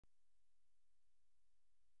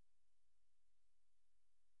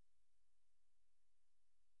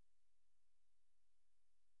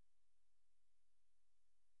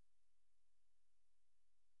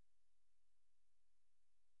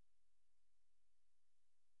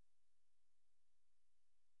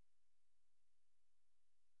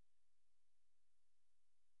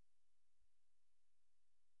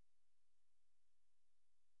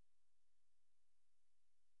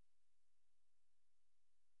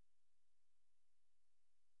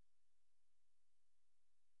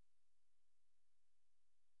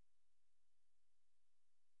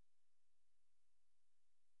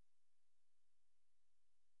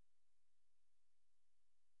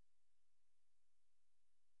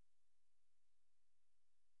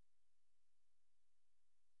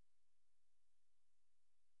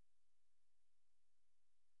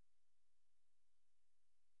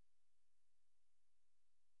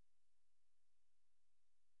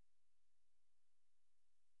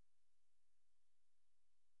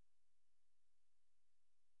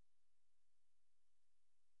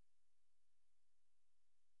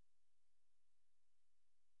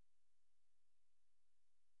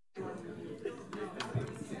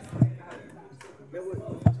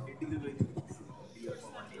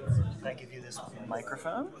this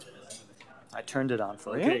microphone. I turned it on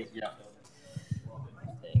for you. Okay, yeah.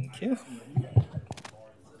 Thank you.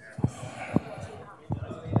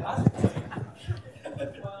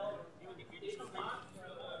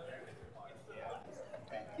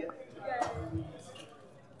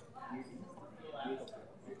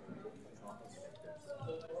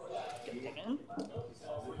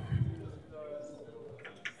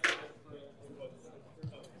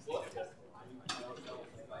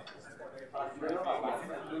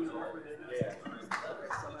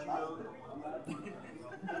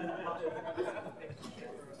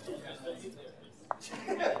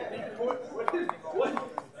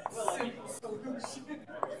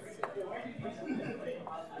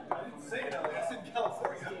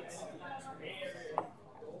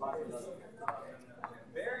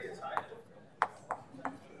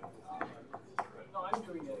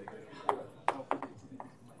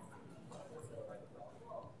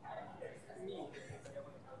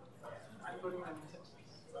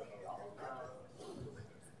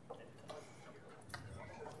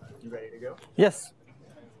 You ready to go? Yes.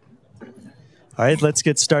 All right, let's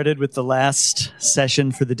get started with the last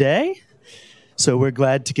session for the day. So we're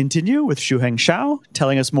glad to continue with Shu-Heng Shao,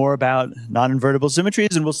 telling us more about non-invertible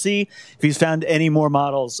symmetries, and we'll see if he's found any more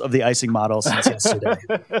models of the icing model since yesterday.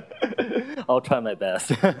 I'll try my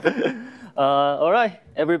best. All right,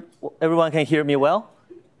 everyone can hear me well?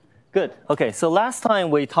 Good. Okay, so last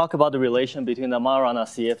time we talked about the relation between the Majorana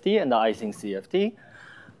CFT and the icing CFT.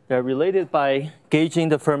 They're related by gauging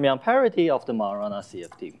the fermion parity of the Majorana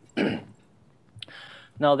CFT.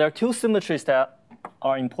 Now, there are two symmetries that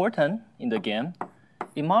are important in the game.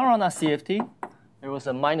 In Majorana CFT, there was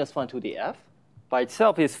a -1 to the f. By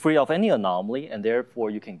itself, it's free of any anomaly, and therefore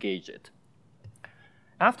you can gauge it.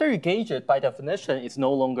 After you gauge it, by definition, it's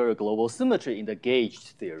no longer a global symmetry in the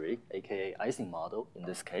gauged theory, aka icing model in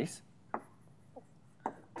this case.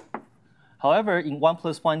 However, in 1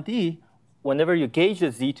 + 1D, whenever you gauge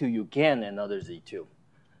the Z2, you gain another Z2.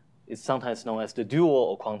 It's sometimes known as the dual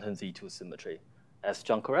or quantum Z2 symmetry. As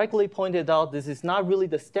John correctly pointed out, this is not really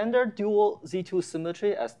the standard dual Z2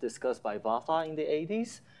 symmetry as discussed by Vafa in the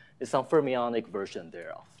 80s. It's some fermionic version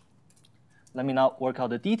thereof. Let me not work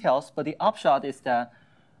out the details, but the upshot is that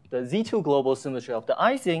the Z2 global symmetry of the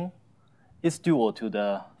icing is dual to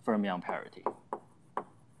the fermion parity.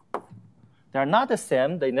 They're not the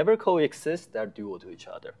same. They never coexist. They're dual to each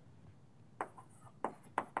other.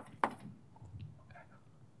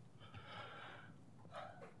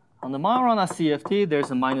 On the Majorana CFT,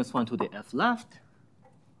 there's a -1 to the f left.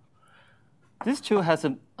 This two has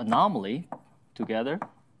an anomaly together.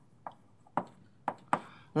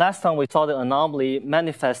 Last time we saw the anomaly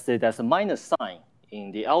manifested as a minus sign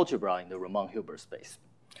in the algebra in the Riemann-Hilbert space.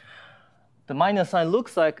 The minus sign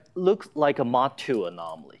looks like a mod 2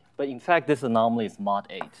 anomaly, but in fact this anomaly is mod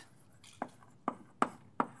 8,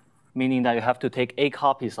 meaning that you have to take 8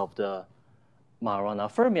 copies of the Majorana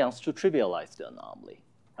fermions to trivialize the anomaly.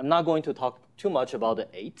 I'm not going to talk too much about the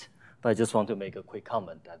 8, but I just want to make a quick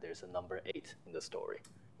comment that there's a number 8 in the story.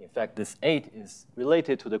 In fact, this 8 is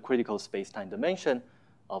related to the critical space-time dimension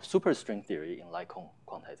of superstring theory in light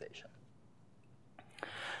quantization.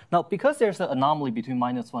 Now, because there's an anomaly between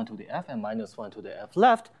 -1 to the f and -1 to the f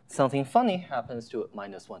left, something funny happens to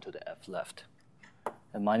 -1 to the f left.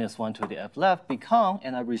 And -1 to the f left become,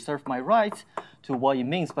 and I reserve my right to what it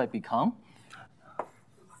means by become,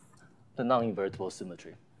 the non-invertible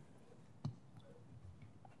symmetry,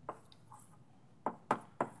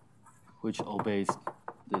 which obeys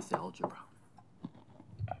this algebra.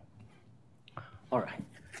 All right,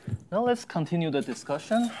 now let's continue the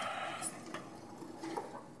discussion.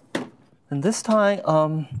 And this time,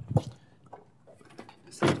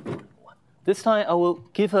 I will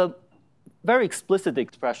give a very explicit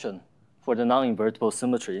expression for the non-invertible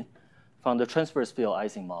symmetry from the transverse field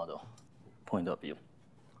icing model point of view.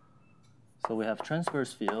 So we have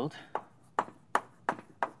transverse field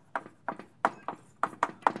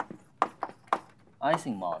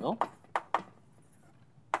icing model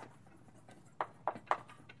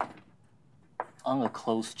on a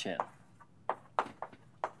closed chain.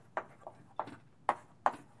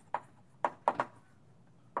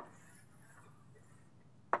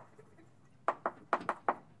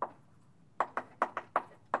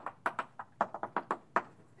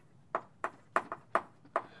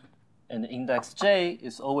 And the index j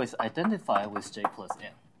is always identified with j plus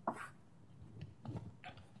n.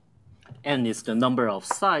 N is the number of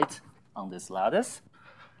sites on this lattice.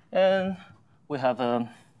 And we have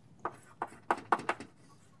a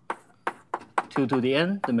 2 to the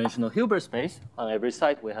n dimensional Hilbert space. On every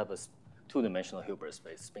site, we have a 2-dimensional Hilbert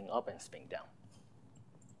space, spin up and spin down.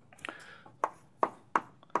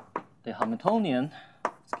 the Hamiltonian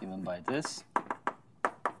is given by this.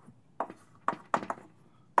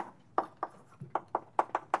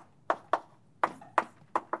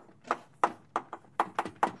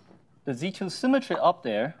 The Z2 symmetry up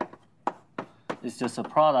there is just a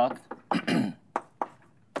product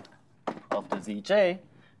of the Zj,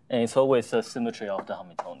 and it's always a symmetry of the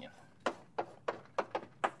Hamiltonian.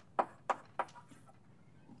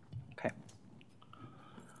 Okay.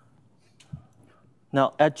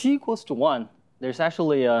 Now, at g equals to 1, there's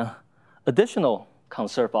actually an additional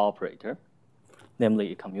conserved operator,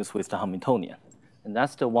 namely it commutes with the Hamiltonian. And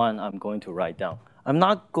that's the one I'm going to write down. I'm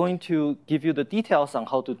not going to give you the details on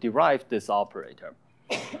how to derive this operator.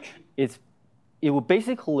 It will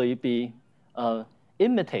basically be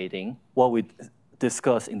imitating what we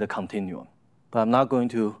discussed in the continuum. But I'm not going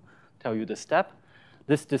to tell you the step.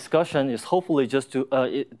 This discussion is hopefully just to,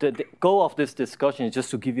 the goal of this discussion is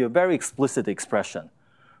just to give you a very explicit expression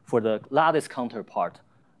for the lattice counterpart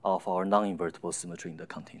of our non-invertible symmetry in the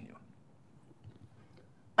continuum.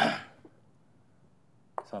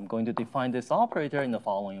 So I'm going to define this operator in the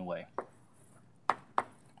following way.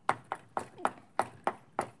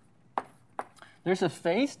 There's a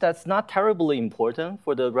phase that's not terribly important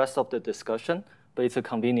for the rest of the discussion, but it's a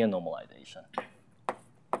convenient normalization.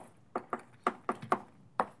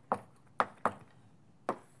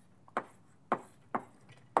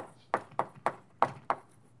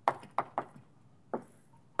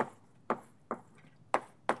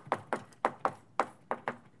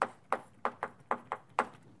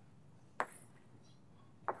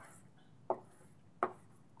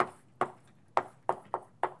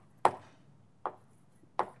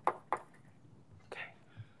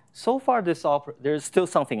 So far, there's still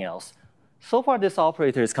something else. So far, this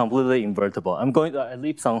operator is completely invertible. I'm going to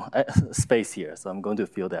leave some space here, so I'm going to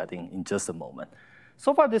fill that in just a moment.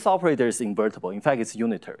 So far, this operator is invertible. In fact, it's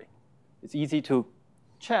unitary. It's easy to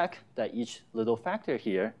check that each little factor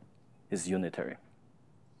here is unitary.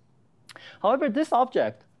 However, this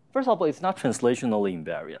object, first of all, it's not translationally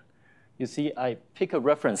invariant. You see, I pick a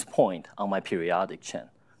reference point on my periodic chain.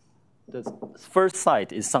 The first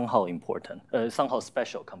site is somehow important, somehow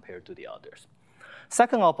special compared to the others.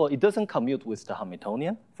 Second of all, it doesn't commute with the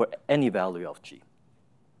Hamiltonian for any value of g.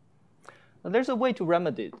 Now, there's a way to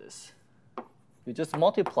remedy this. You just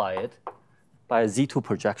multiply it by a Z2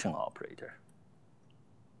 projection operator.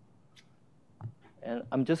 And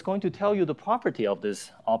I'm just going to tell you the property of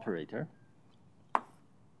this operator.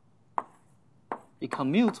 It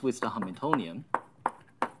commutes with the Hamiltonian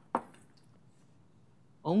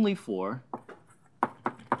only for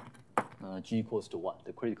g equals to 1,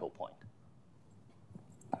 the critical point.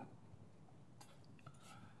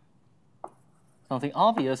 Something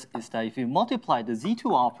obvious is that if you multiply the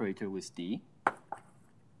Z2 operator with D,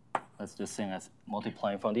 that's the same as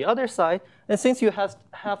multiplying from the other side, and since it has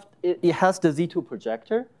the Z2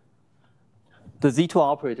 projector, the Z2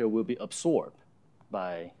 operator will be absorbed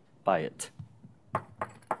by it.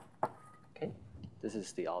 Okay, this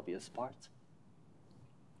is the obvious part.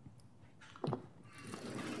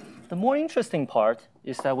 The more interesting part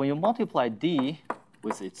is that when you multiply D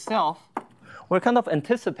with itself, we're kind of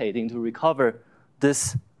anticipating to recover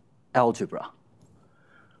this algebra.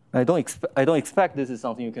 I don't expect this is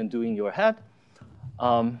something you can do in your head.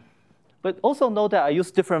 But also note that I use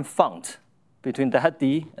different font between that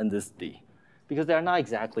D and this D, because they're not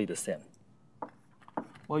exactly the same.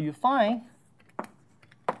 What you find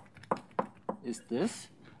is this.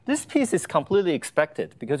 This piece is completely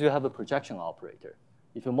expected because you have a projection operator.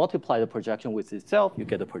 If you multiply the projection with itself, you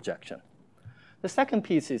get a projection. The second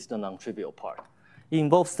piece is the non-trivial part. It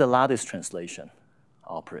involves the lattice translation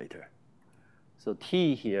operator. So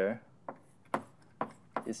T here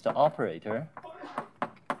is the operator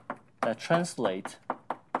that translates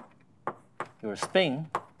your spin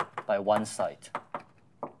by one site.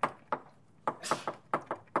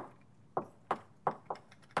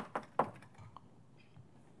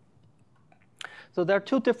 So there are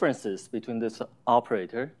two differences between this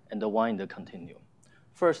operator and the one in the continuum.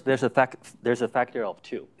 First, there's a factor of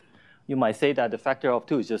 2. You might say that the factor of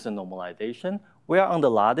 2 is just a normalization. Where on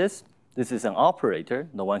the lattice, this is an operator.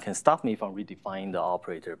 No one can stop me from redefining the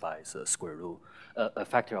operator by a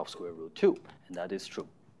factor of square root 2, and that is true.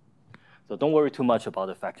 So don't worry too much about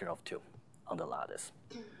the factor of 2 on the lattice.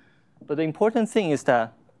 But the important thing is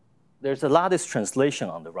that there's a lattice translation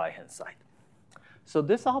on the right-hand side. So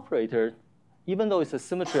this operator, even though it's a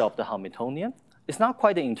symmetry of the Hamiltonian, it's not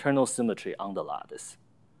quite an internal symmetry on the lattice.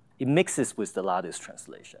 It mixes with the lattice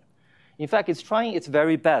translation. In fact, it's trying its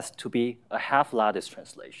very best to be a half lattice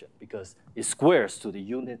translation because it squares to the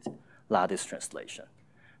unit lattice translation.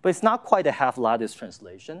 But it's not quite a half lattice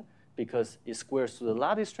translation because it squares to the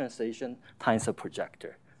lattice translation times a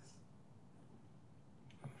projector.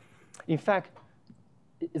 In fact,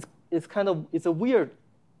 it's a weird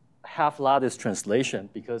half lattice translation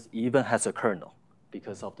because it even has a kernel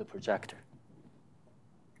because of the projector.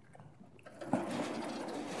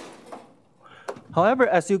 However,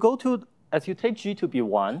 as you take G to be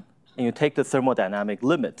 1 and you take the thermodynamic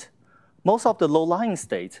limit, most of the low-lying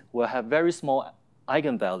states will have very small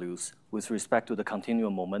eigenvalues with respect to the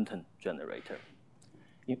continuum momentum generator.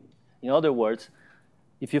 In other words,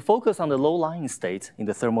 if you focus on the low-lying state in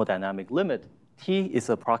the thermodynamic limit, T is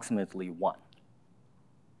approximately 1.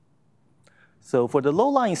 So for the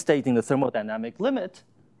low-lying state in the thermodynamic limit,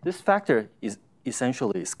 this factor is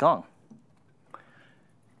essentially gone.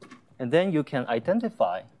 And then you can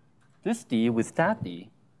identify this D with that D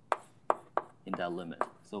in that limit.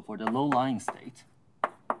 So for the low-lying state,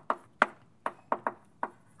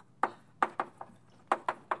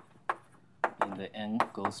 in the n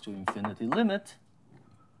goes to infinity limit,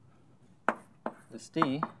 this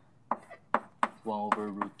D is 1 over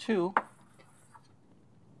root 2,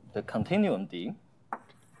 the continuum D,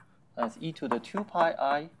 that's e to the 2 pi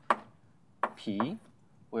I p,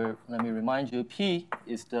 where, let me remind you, p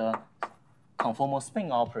is the conformal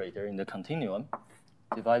spin operator in the continuum,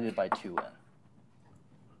 divided by 2n.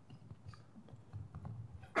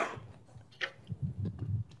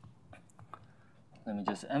 Let me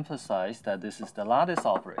just emphasize that this is the lattice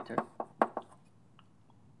operator.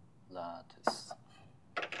 Lattice.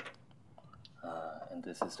 And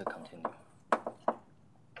this is the continuum.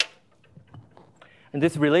 And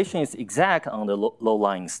this relation is exact on the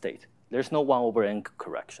low-lying state. There's no 1 over n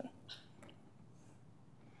correction.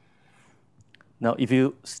 Now, if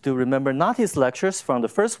you still remember Nati's lectures from the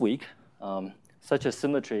first week, such a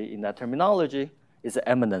symmetry in that terminology is an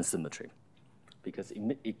eminent symmetry because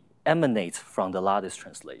it emanates from the lattice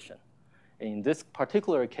translation. And in this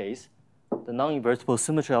particular case, the non-invertible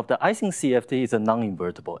symmetry of the Ising CFT is a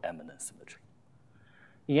non-invertible eminent symmetry.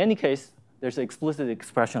 In any case, there's an explicit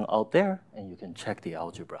expression out there, and you can check the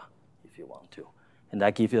algebra if you want to. And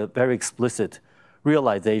that gives you a very explicit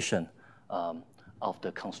realization of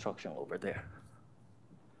the construction over there.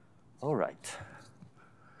 All right.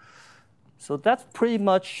 So that's pretty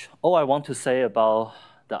much all I want to say about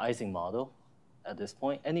the Ising model at this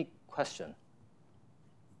point. Any question?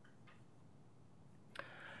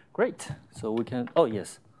 Great. So we can, oh,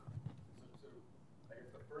 yes. So I guess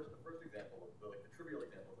the first example, the trivial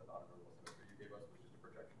example of the non-invertible symmetry you gave us was just a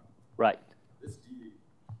projection operator. Right. This D,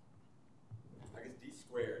 I guess D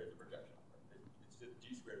squared is a projection operator. It's just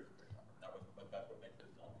D squared is a projection operator. But that's what makes it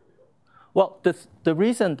non-trivial. Well, the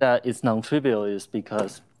reason that it's non-trivial is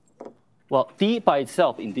because, well, D by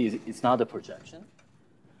itself, indeed, is not a projection.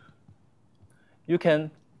 You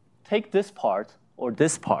can take this part or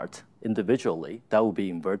this part individually, that will be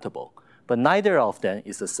invertible. But neither of them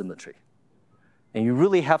is a symmetry. And you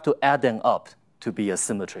really have to add them up to be a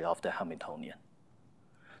symmetry of the Hamiltonian.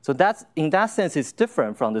 So that's, in that sense, it's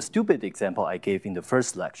different from the stupid example I gave in the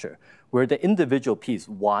first lecture, where the individual piece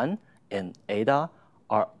 1 and eta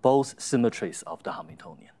are both symmetries of the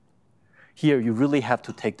Hamiltonian. Here, you really have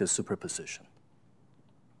to take the superposition.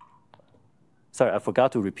 Sorry, I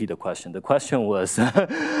forgot to repeat the question. The question was,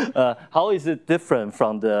 how is it different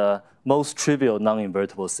from the most trivial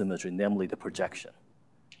non-invertible symmetry, namely the projection?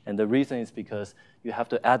 And the reason is because you have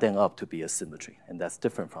to add them up to be a symmetry, and that's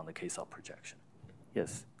different from the case of projection.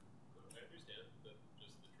 Yes? I understand that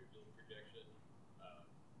just the trivial projection,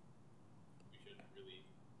 we shouldn't really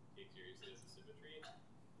take seriously as a symmetry.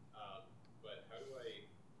 But how do I,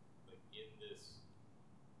 like in this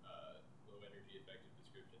low energy effective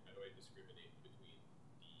description, how do I discriminate between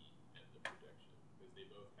D and the projection? Because they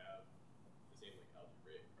both have the same like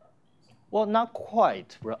algebraic properties. Well, not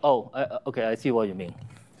quite. Oh, okay, I see what you mean.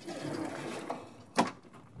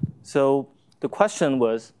 So the question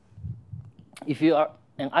was, if you are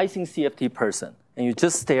an Ising CFT person and you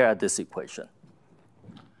just stare at this equation,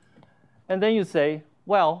 and then you say,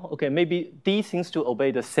 well, okay, maybe D seems to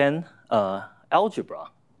obey the same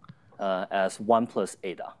algebra as 1 plus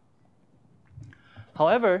eta.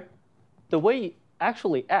 However, the way it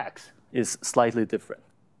actually acts is slightly different.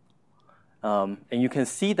 And you can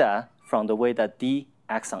see that from the way that D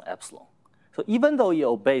acts on epsilon. So even though it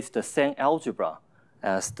obeys the same algebra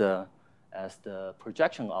as the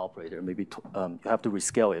projection operator, maybe you have to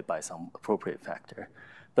rescale it by some appropriate factor.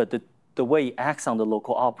 But the way it acts on the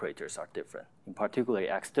local operators are different. In particular, it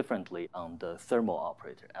acts differently on the thermal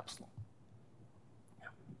operator epsilon. Yeah.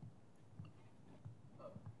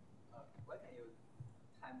 Why can you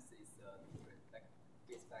times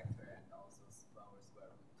this factor and also 1 over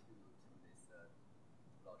square root 2 to this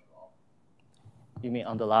to all. You mean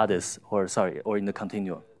on the lattice, or sorry, or in the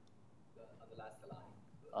continuum? On the last line.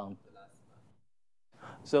 The last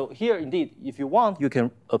line. So here, indeed, if you want, you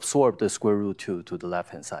can absorb the square root 2 to the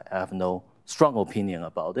left-hand side. I have no strong opinion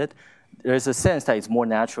about it. There's a sense that it's more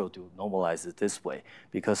natural to normalize it this way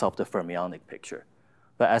because of the fermionic picture.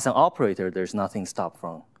 But as an operator, there's nothing stop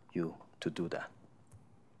from you to do that.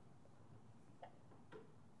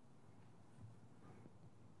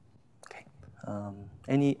 Okay.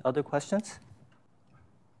 Any other questions?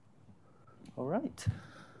 All right.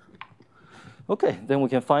 Okay, then we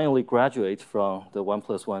can finally graduate from the 1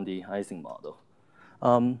 plus 1D Ising model.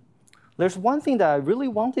 There's one thing that I really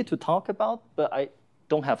wanted to talk about, but I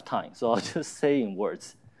don't have time, so I'll just say in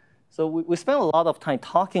words. So we spent a lot of time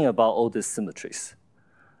talking about all these symmetries.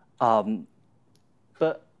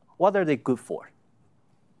 But what are they good for?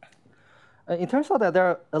 It turns out that there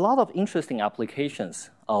are a lot of interesting applications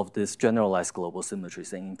of these generalized global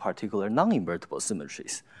symmetries, and in particular, non-invertible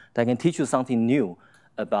symmetries, that can teach you something new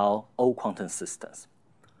about all quantum systems.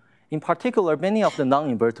 In particular, many of the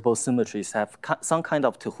non-invertible symmetries have some kind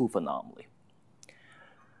of 't Hoof anomaly.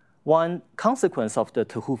 One consequence of the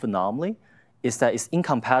 't Hoof anomaly is that it's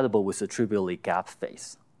incompatible with the trivially gap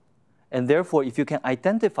phase. And therefore, if you can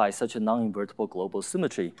identify such a non-invertible global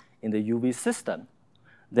symmetry in the UV system,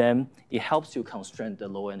 then it helps you constrain the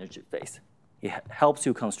low energy phase. It helps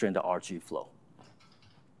you constrain the RG flow.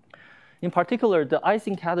 In particular, the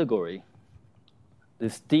Ising category,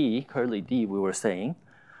 this D, curly D we were saying,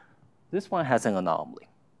 this one has an anomaly.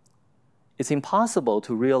 It's impossible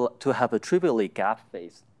to have a trivially gap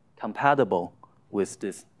phase compatible with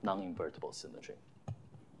this non-invertible symmetry.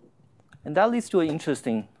 And that leads to an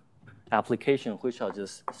interesting application, which I'll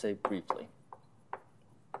just say briefly.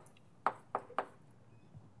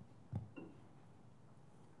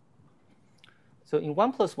 So in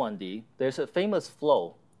 1 plus 1D, there's a famous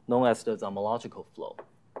flow known as the homological flow.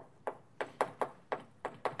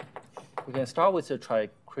 We can start with the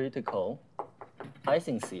tricritical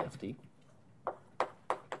Ising CFT.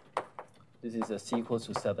 This is a C equals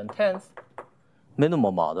to 7/10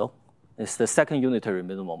 minimal model. It's the second unitary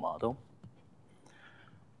minimal model.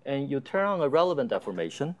 And you turn on a relevant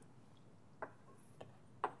deformation.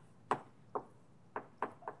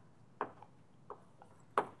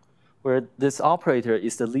 Where this operator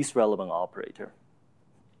is the least relevant operator.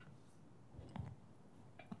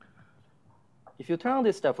 If you turn on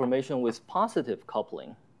this deformation with positive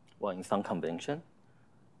coupling, well, in some convention,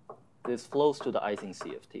 this flows to the Ising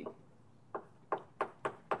CFT.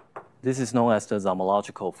 This is known as the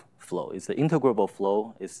homological flow. It's the integrable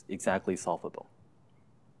flow. It's exactly solvable.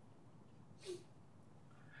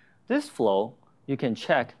 This flow, you can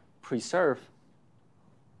check, preserve.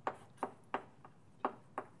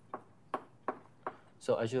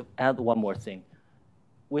 So I should add one more thing.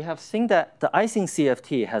 We have seen that the Ising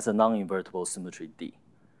CFT has a non-invertible symmetry D.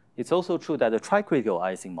 It's also true that the tricritical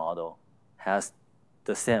Ising model has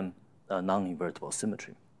the same non-invertible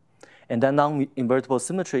symmetry. And that non-invertible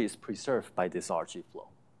symmetry is preserved by this RG flow.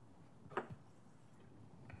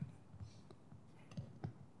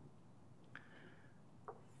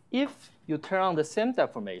 If you turn on the same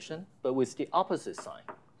deformation, but with the opposite sign,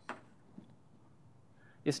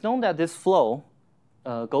 it's known that this flow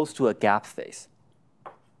goes to a gap phase.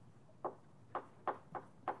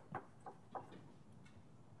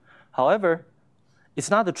 However, it's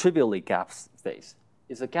not a trivially gap phase.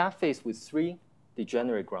 It's a gap phase with 3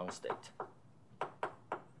 degenerate ground state.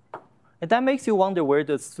 And that makes you wonder where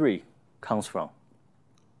the 3 comes from.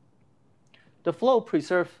 The flow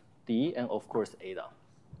preserves D and, of course, eta.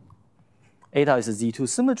 Eta is a Z2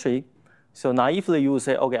 symmetry. So naively, you would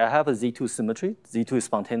say, OK, I have a Z2 symmetry. Z2 is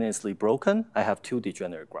spontaneously broken. I have 2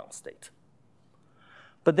 degenerate ground state.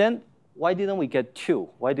 But then, why didn't we get 2?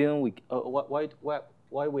 Why didn't we?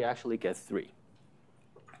 Why we actually get 3?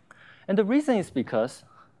 And the reason is because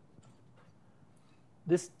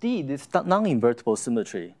this D, this non-invertible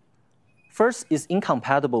symmetry, first is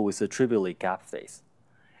incompatible with the trivially gap phase.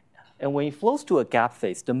 And when it flows to a gap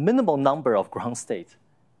phase, the minimal number of ground states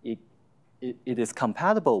it is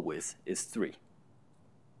compatible with is 3.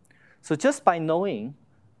 So just by knowing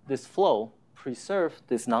this flow preserves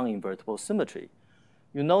this non-invertible symmetry,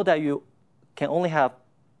 you know that you can only have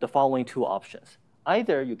the following 2 options.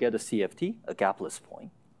 Either you get a CFT, a gapless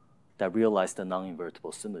point, that realizes the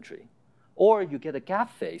non-invertible symmetry, or you get a gap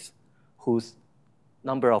phase whose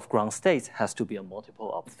number of ground states has to be a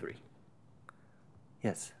multiple of 3.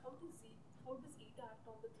 Yes? How does eta act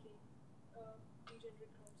on the 3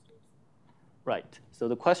 degenerate ground states? Right. So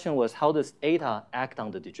the question was, how does eta act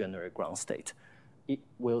on the degenerate ground state? It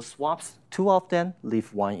will swap 2 of them,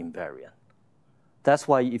 leave 1 invariant. That's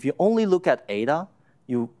why if you only look at eta,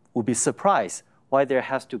 you will be surprised why there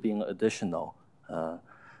has to be an additional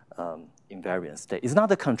invariant state. It's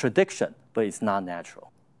not a contradiction, but it's not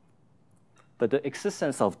natural. But the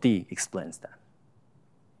existence of D explains that.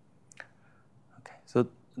 Okay, so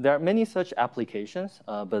there are many such applications,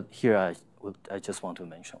 but here I just want to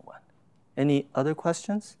mention one. Any other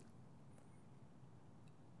questions?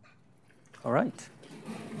 All right.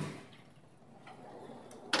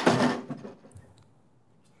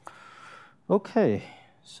 Okay,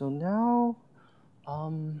 so now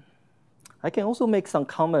I can also make some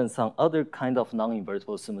comments on other kind of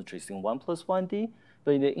non-invertible symmetries in 1+1D,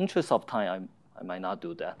 but in the interest of time, I might not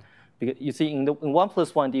do that. Because you see, in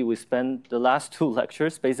 1+1D, we spent the last 2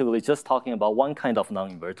 lectures basically just talking about one kind of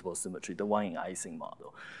non-invertible symmetry, the one in Ising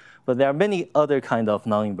model. But there are many other kind of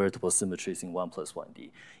non-invertible symmetries in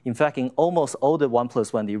 1+1D. In fact, in almost all the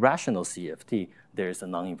 1+1D rational CFT, there is a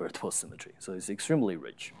non-invertible symmetry. So it's extremely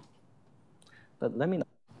rich. But let me not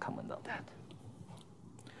comment on that.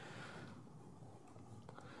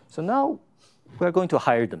 So now we're going to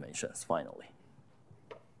higher dimensions, finally.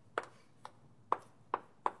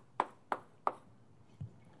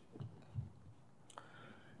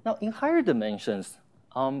 Now, in higher dimensions,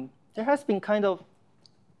 there has been kind of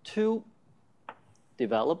 2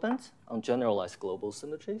 developments on generalized global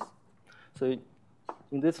symmetries. So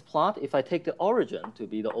in this plot, if I take the origin to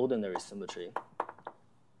be the ordinary symmetry,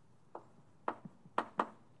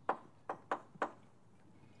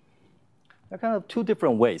 there are kind of 2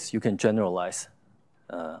 different ways you can generalize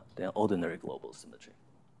the ordinary global symmetry.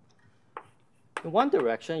 In one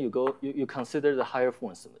direction, you consider the higher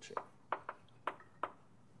form symmetry.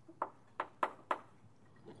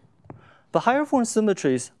 But higher form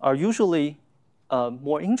symmetries are usually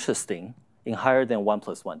more interesting in higher than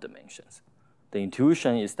 1+1 dimensions. The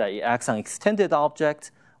intuition is that it acts on extended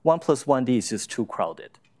objects. 1+1D is just too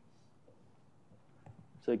crowded.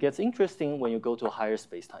 So it gets interesting when you go to a higher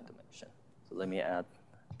space-time dimension. So let me add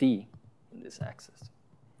D in this axis.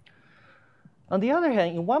 On the other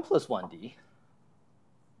hand, in 1+1D,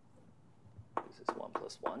 this is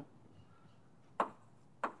 1+1,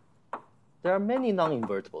 there are many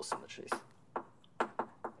non-invertible symmetries.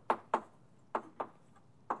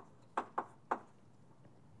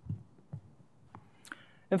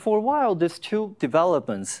 And for a while, these 2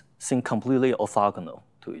 developments seem completely orthogonal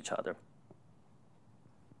to each other.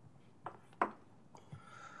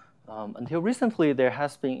 Until recently, there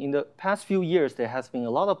has been, in the past few years, there has been a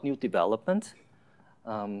lot of new development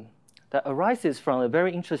that arises from a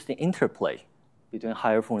very interesting interplay between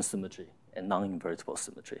higher form symmetry and non-invertible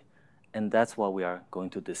symmetry. And that's what we are going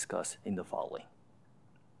to discuss in the following.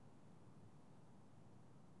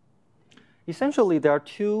 Essentially, there are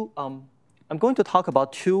 2, I'm going to talk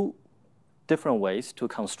about 2 different ways to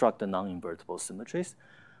construct the non-invertible symmetries.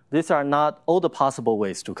 These are not all the possible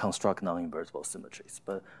ways to construct non-invertible symmetries,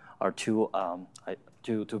 but are 2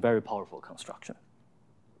 very powerful constructions.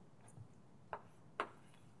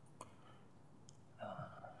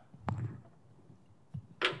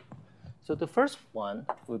 So the first one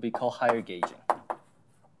will be called higher gauging.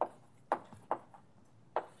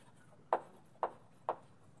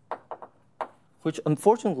 Which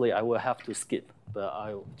unfortunately I will have to skip, but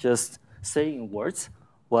I'll just say in words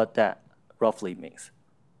what that roughly means.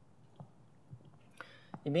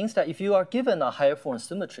 It means that if you are given a higher form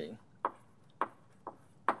symmetry,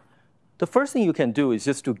 the first thing you can do is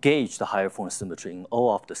just to gauge the higher form symmetry in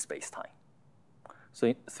all of the space-time.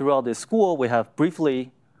 So throughout this school, we have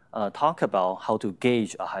briefly talked about how to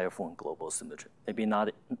gauge a higher form global symmetry. Maybe not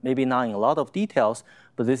in a lot of details,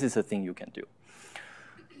 but this is a thing you can do.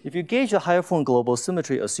 If you gauge a higher form global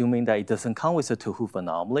symmetry, assuming that it doesn't come with a 'T Hoof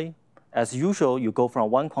anomaly, as usual, you go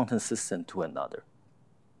from one quantum system to another.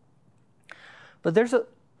 But there's an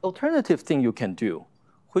alternative thing you can do,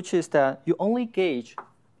 which is that you only gauge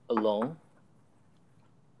alone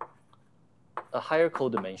a higher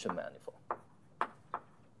codimension manifold.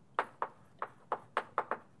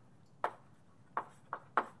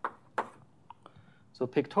 So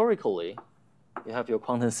pictorially, you have your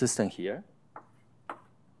quantum system here,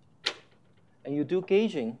 and you do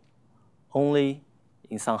gauging only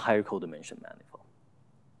in some higher codimension manifold.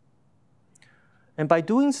 And by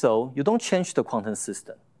doing so, you don't change the quantum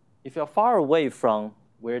system. If you're far away from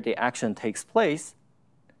where the action takes place,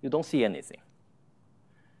 you don't see anything.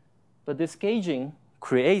 But this gauging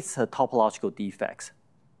creates a topological defect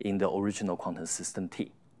in the original quantum system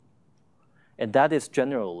T. And that is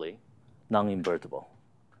generally non-invertible.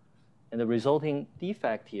 And the resulting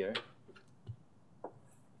defect here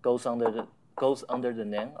goes under the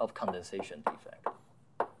name of condensation defect.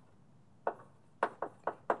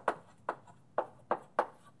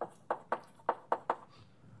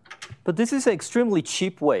 But this is an extremely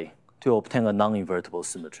cheap way to obtain a non-invertible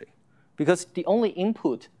symmetry, because the only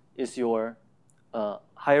input is your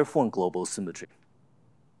higher form global symmetry.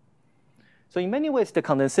 So in many ways, the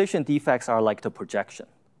condensation defects are like the projection.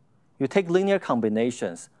 You take linear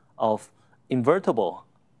combinations of invertible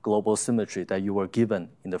global symmetry that you were given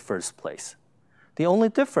in the first place. The only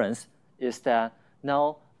difference is that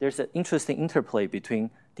now there's an interesting interplay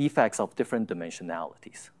between defects of different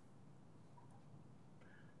dimensionalities.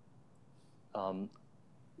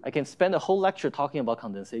 I can spend a whole lecture talking about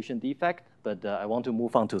condensation defect, but I want to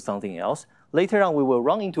move on to something else. Later on, we will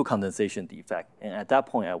run into condensation defect, and at that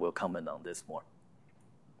point, I will comment on this more.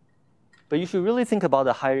 But you should really think about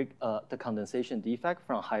the condensation defect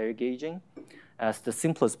from higher gauging as the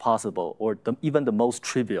simplest possible, or even the most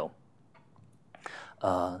trivial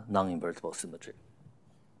non-invertible symmetry.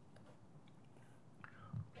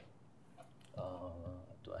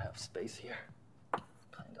 Do I have space here?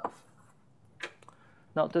 Kind of.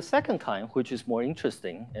 Now, the second kind, which is more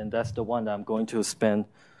interesting, and that's the one that I'm going to spend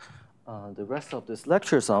the rest of this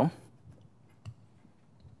lectures on,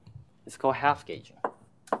 is called half gauging.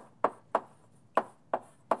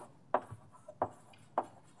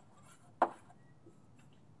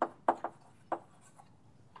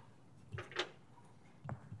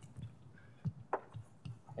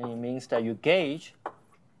 And it means that you gauge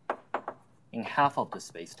in half of the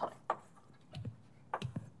space-time.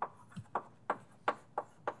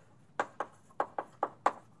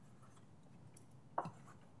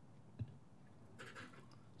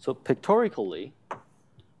 So pictorially,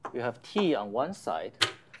 you have T on one side,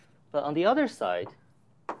 but on the other side,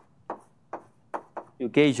 you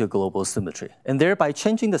gauge your global symmetry, and thereby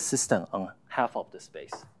changing the system on half of the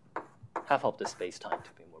space, half of the space-time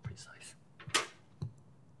to be more precise.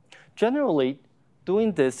 Generally,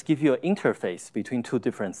 doing this gives you an interface between two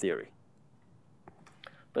different theories.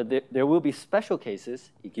 But there will be special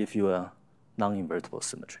cases, it gives you a non-invertible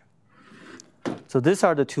symmetry. So these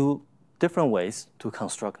are the two different ways to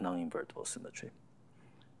construct non-invertible symmetry.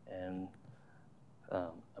 And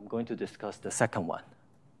I'm going to discuss the second one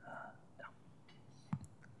now.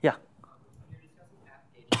 Yeah? When you're discussing half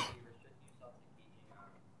gauging, do you restrict yourself to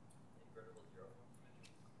gauging invertible zero form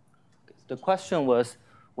symmetry? The question was,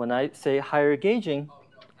 when I say higher gauging,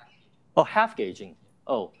 half gauging.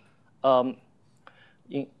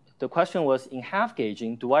 The question was, in half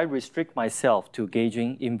gauging, do I restrict myself to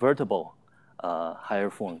gauging invertible higher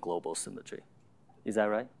form global symmetry? Is that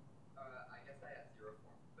right? I guess I have zero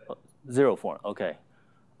form. But Zero form, okay.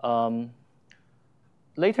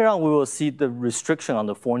 Later on, we will see the restriction on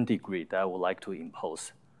the form degree that I would like to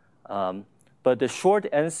impose. But the short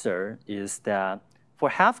answer is that for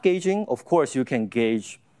half gauging, of course, you can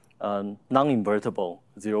gauge non-invertible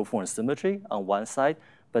zero form symmetry on one side,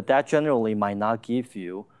 but that generally might not give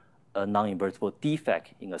you a non-invertible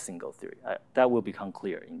defect in a single theory. That will become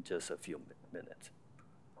clear in just a few minutes.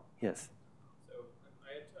 Yes? So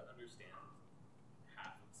I had to understand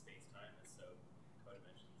half of space-time as so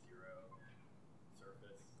codimension zero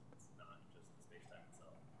surface. It's not just the space-time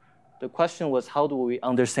itself. The question was, how do we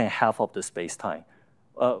understand half of the space-time?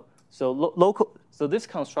 So this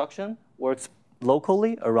construction works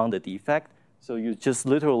locally around the defect. So you just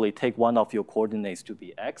literally take one of your coordinates to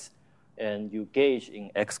be x, and you gauge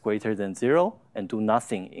in x greater than 0 and do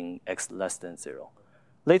nothing in x less than 0.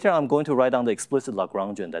 Later, I'm going to write down the explicit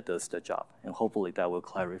Lagrangian that does the job, and hopefully that will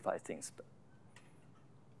clarify things.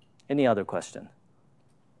 Any other question?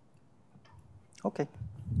 Okay.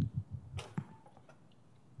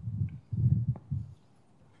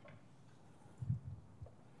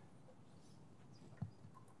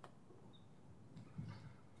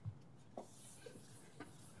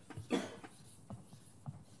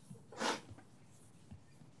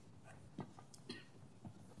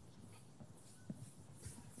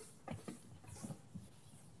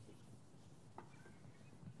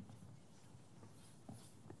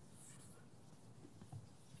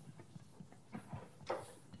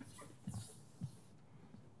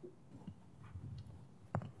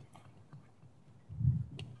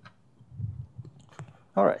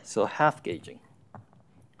 All right, so half gauging.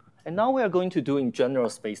 And now we are going to do in general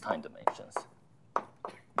space-time dimensions.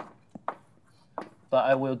 But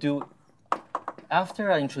I will do,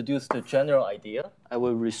 after I introduce the general idea, I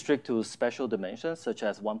will restrict to special dimensions such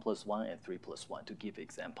as 1 + 1 and 3 + 1 to give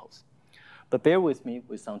examples. But bear with me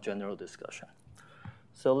with some general discussion.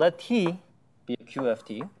 So let T be a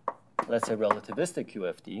QFT, let's say relativistic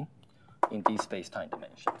QFT, in these space-time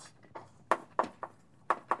dimensions.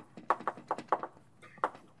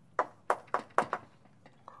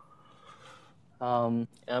 And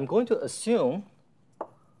I'm going to assume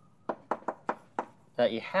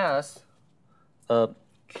that it has a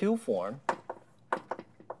Q form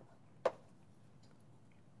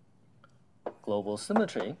global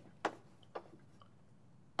symmetry,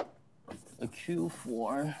 a Q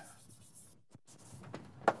form.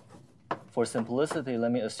 For simplicity,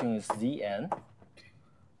 let me assume it's Zn,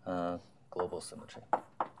 global symmetry.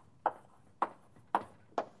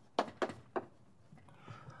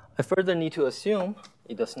 I further need to assume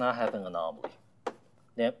it does not have an anomaly,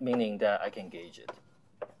 meaning that I can gauge it.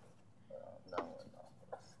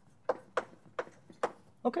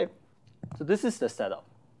 Okay, so this is the setup.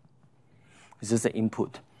 This is the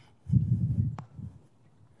input.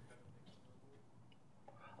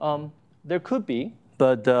 There could be,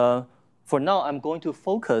 but for now, I'm going to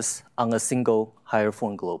focus on a single higher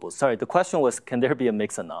form global. Sorry, the question was, can there be a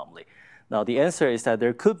mixed anomaly? Now, the answer is that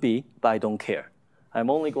there could be, but I don't care.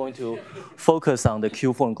 I'm only going to focus on the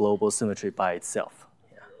Q form global symmetry by itself.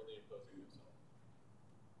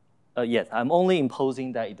 Yeah. Yes, I'm only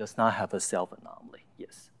imposing that it does not have a self anomaly.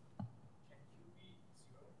 Yes.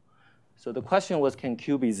 So the question was, can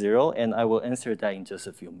Q be 0? And I will answer that in just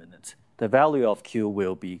a few minutes. The value of Q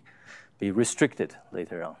will be restricted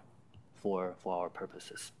later on for our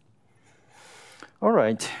purposes. All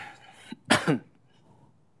right. Oh,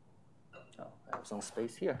 I have some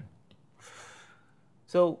space here.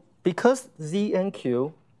 So because Z and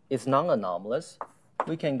Q is non-anomalous,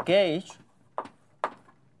 we can gauge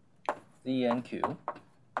Z and Q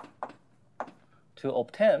to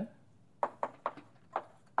obtain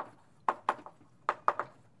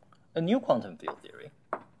a new quantum field theory,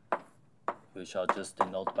 which I'll just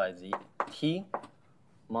denote by Z T,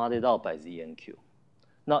 modded out by Z and Q.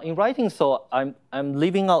 Now, in writing so, I'm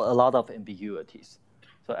leaving out a lot of ambiguities.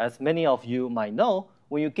 So as many of you might know,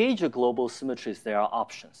 when you gauge a global symmetries, there are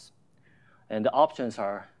options. And the options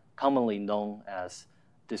are commonly known as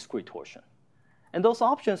discrete torsion. And those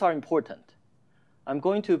options are important. I'm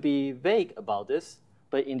going to be vague about this,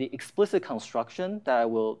 but in the explicit construction that I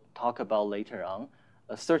will talk about later on,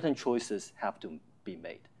 certain choices have to be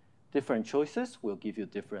made. Different choices will give you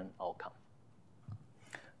different outcome.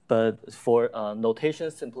 But for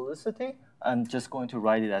notation simplicity, I'm just going to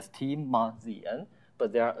write it as T mod Zn,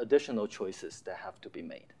 but there are additional choices that have to be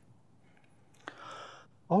made.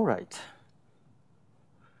 All right.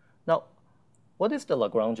 Now, what is the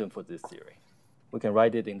Lagrangian for this theory? We can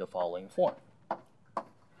write it in the following form.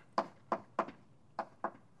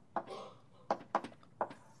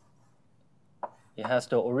 It has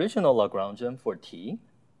the original Lagrangian for T.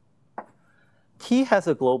 T has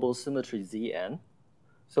a global symmetry Zn,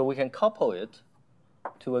 so we can couple it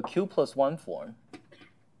to a Q+1 form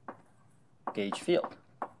gauge field,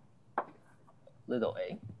 little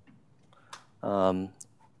a.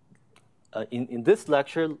 In this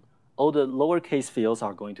lecture, all the lowercase fields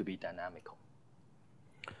are going to be dynamical.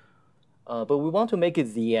 But we want to make it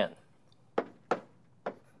Zn.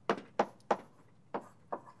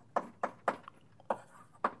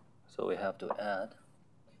 So we have to add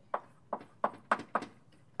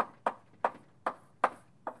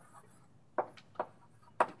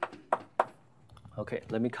Okay,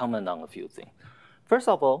 let me comment on a few things. First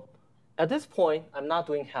of all, at this point, I'm not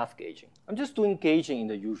doing half gauging. I'm just doing gauging in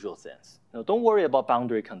the usual sense. Now, don't worry about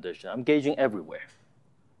boundary condition. I'm gauging everywhere.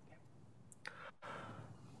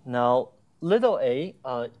 Now, little a,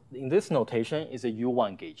 in this notation, is a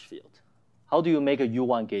U1 gauge field. How do you make a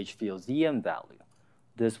U1 gauge field Zn value?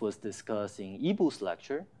 This was discussed in Ibu's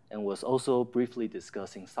lecture and was also briefly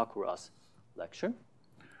discussed in Sakura's lecture.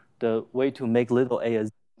 The way to make little a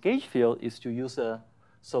gauge field is to use a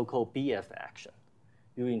so-called BF action.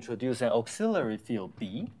 You introduce an auxiliary field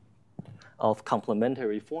B of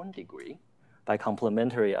complementary form degree. By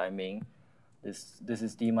complementary, I mean this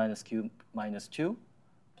is D minus Q minus 2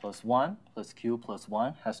 plus 1 plus Q plus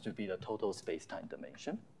 1 has to be the total space-time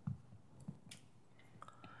dimension.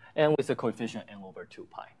 And with a coefficient n over 2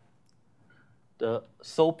 pi. The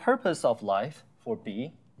sole purpose of life for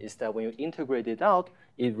B is that when you integrate it out,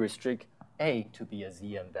 it restricts A to be a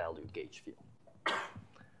Zn value gauge field.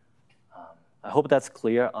 I hope that's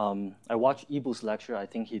clear. I watched Ibu's lecture. I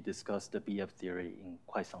think he discussed the BF theory in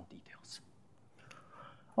quite some details.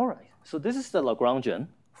 All right, so this is the Lagrangian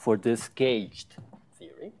for this gauged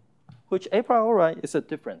theory, which a priori is a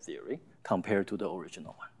different theory compared to the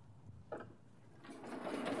original one.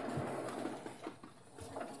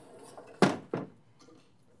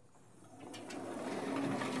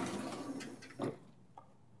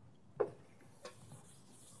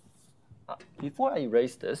 Before I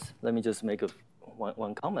erase this, let me just make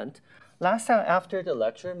one comment. Last time after the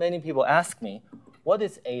lecture, many people asked me, what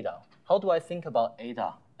is eta? How do I think about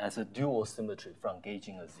eta as a dual symmetry from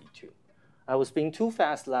gauging a Z2? I was being too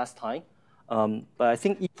fast last time, but I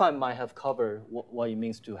think Ifan might have covered what it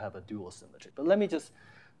means to have a dual symmetry. But let me just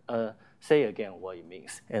say again what it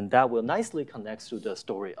means, and that will nicely connect to the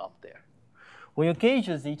story up there. When you gauge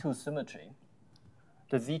a Z2 symmetry,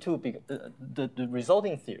 the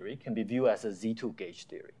resulting theory can be viewed as a Z2 gauge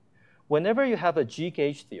theory. Whenever you have a G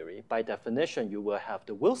gauge theory, by definition, you will have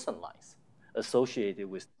the Wilson lines associated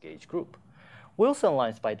with the gauge group. Wilson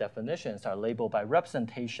lines, by definition, are labeled by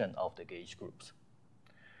representation of the gauge groups.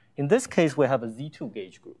 In this case, we have a Z2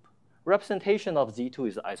 gauge group. Representation of Z2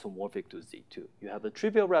 is isomorphic to Z2. You have a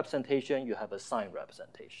trivial representation, you have a sign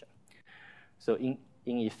representation. So in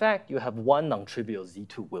effect, you have one non-trivial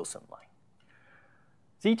Z2 Wilson line.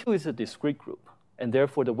 Z2 is a discrete group, and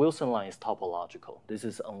therefore the Wilson line is topological. This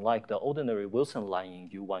is unlike the ordinary Wilson line in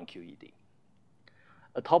U1 QED.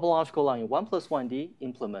 A topological line in 1 plus 1D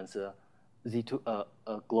implements a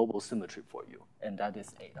global symmetry for you, and that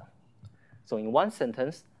is eta. So in one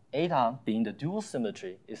sentence, eta being the dual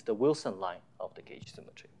symmetry is the Wilson line of the gauge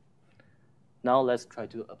symmetry. Now let's try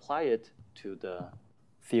to apply it to the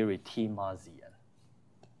theory T ma Zn.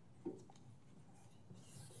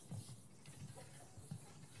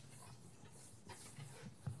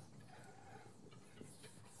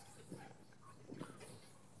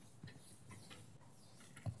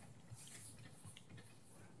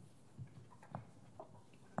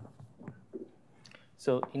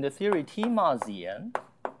 So in the theory T ma Zn,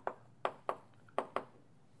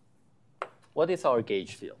 what is our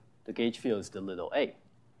gauge field? The gauge field is the little a.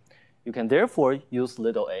 You can therefore use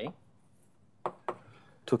little a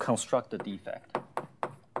to construct the defect.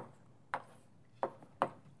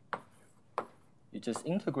 You just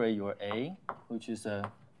integrate your a, which is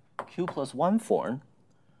a q plus 1 form,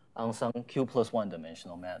 on some q plus 1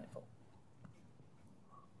 dimensional manifold.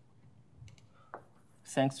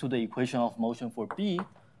 Thanks to the equation of motion for B,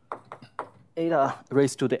 eta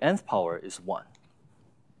raised to the nth power is 1.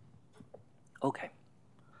 Okay.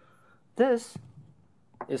 This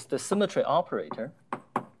is the symmetry operator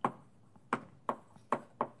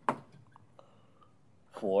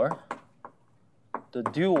for the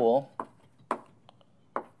dual,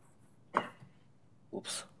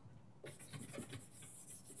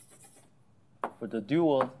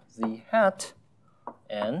 Z hat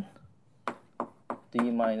and D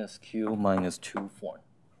minus Q minus 2 form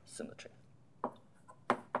symmetry.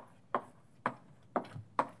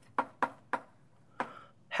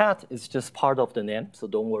 Hat is just part of the name, so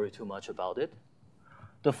don't worry too much about it.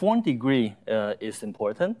 The form degree is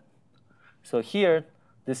important. So here,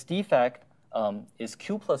 this defect is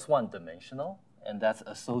Q plus 1 dimensional, and that's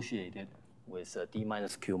associated with D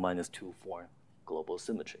minus Q minus 2 form global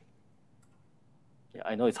symmetry. Yeah,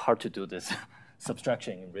 I know it's hard to do this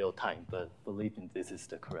subtraction in real time, but believe me, this is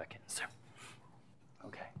the correct answer.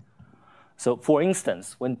 Okay. So for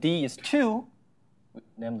instance, when D is 2,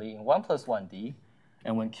 namely in 1 plus 1D,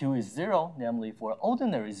 and when Q is 0, namely for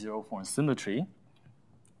ordinary 0 form symmetry,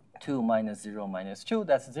 2 minus 0 minus 2,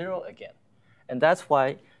 that's 0 again. And that's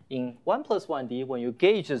why in 1 plus 1D, when you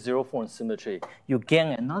gauge a 0 form symmetry, you gain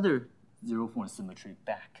another 0 form symmetry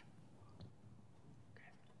back.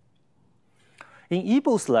 In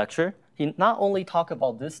Yibu's lecture, he not only talked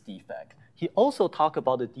about this defect, he also talked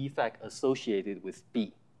about the defect associated with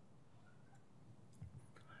B.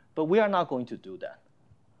 But we are not going to do that.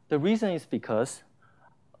 The reason is because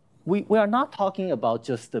we are not talking about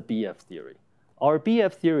just the BF theory. Our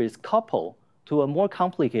BF theory is coupled to a more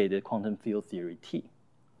complicated quantum field theory T.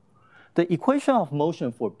 The equation of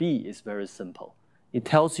motion for B is very simple. It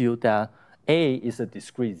tells you that A is a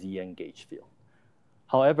discrete Zn gauge field.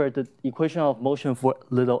 However, the equation of motion for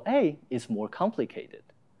little a is more complicated.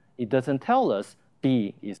 It doesn't tell us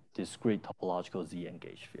B is discrete topological Zn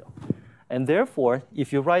gauge field. And therefore,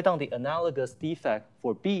 if you write down the analogous defect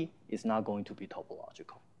for B, it's not going to be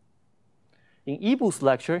topological. In Yibu's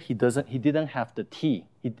lecture, he didn't have the T.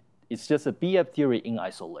 It's just a BF theory in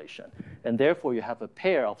isolation. And therefore, you have a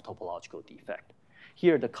pair of topological defect.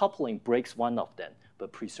 Here, the coupling breaks one of them,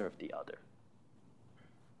 but preserves the other.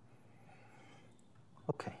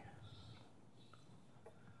 Okay.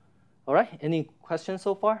 All right, any questions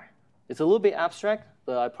so far? It's a little bit abstract,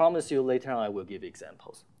 but I promise you later on I will give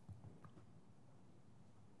examples.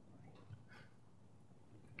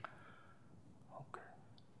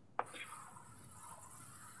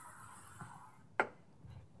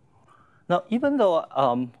 Now, even though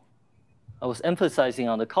I was emphasizing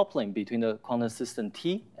on the coupling between the quantum system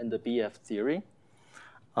T and the BF theory,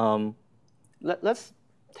 let's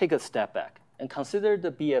take a step back and consider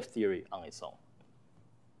the BF theory on its own.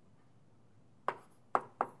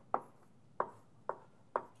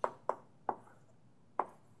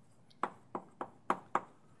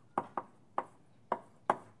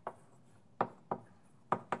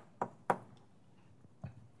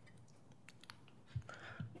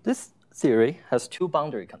 This theory has two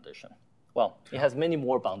boundary conditions. Well, it has many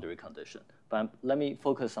more boundary conditions, but let me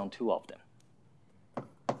focus on two of them.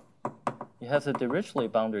 It has a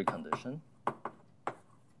Dirichlet boundary condition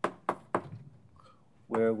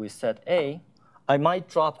where we set A. I might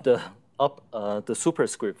drop the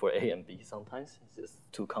superscript for A and B sometimes. It's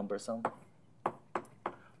just too cumbersome.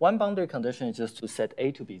 One boundary condition is just to set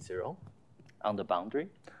A to be 0 on the boundary.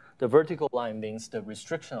 The vertical line means the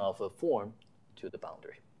restriction of a form to the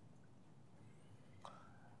boundary.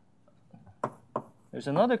 There's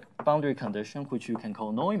another boundary condition which you can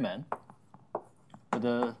call Neumann.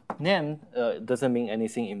 The name doesn't mean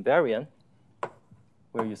anything invariant,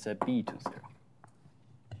 where you set B to 0.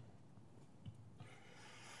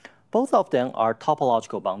 Both of them are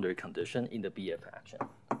topological boundary condition in the BF action.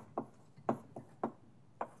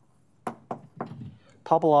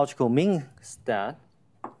 Topological means that,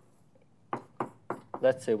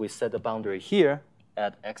 let's say we set the boundary here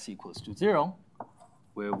at x equals to 0,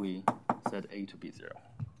 where we set A to be 0.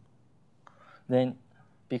 Then,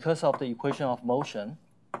 because of the equation of motion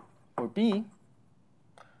for B,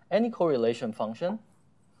 any correlation function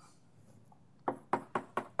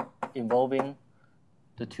involving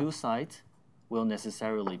the two sides will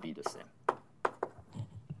necessarily be the same.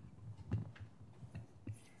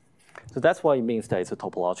 So that's what it means that it's a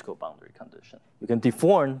topological boundary condition. You can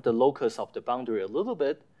deform the locus of the boundary a little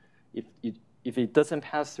bit. If it doesn't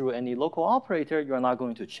pass through any local operator, you're not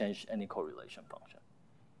going to change any correlation function.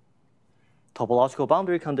 Topological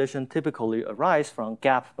boundary conditions typically arise from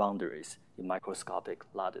gap boundaries in microscopic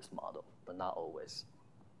lattice model, but not always.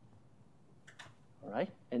 All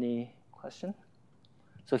right, any question?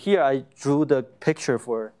 So here I drew the picture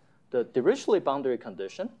for the Dirichlet boundary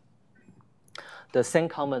condition. The same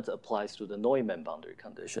comment applies to the Neumann boundary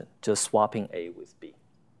condition, just swapping A with B.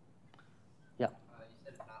 Yeah? You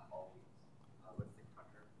said not always. What's the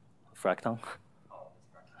counter? Fracton? Oh,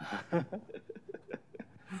 it's fractal.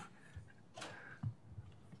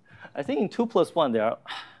 I think in 2 plus 1 there are,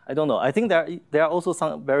 I don't know. I think there are also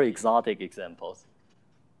some very exotic examples.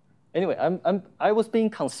 Anyway, I was being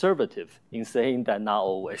conservative in saying that not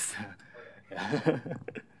always.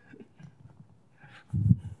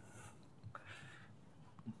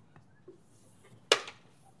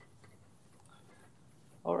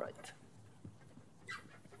 All right.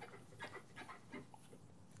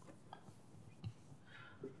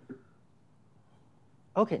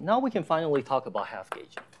 Okay, now we can finally talk about half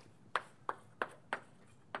gauging.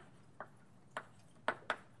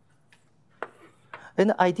 And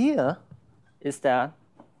the idea is that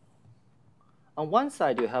on one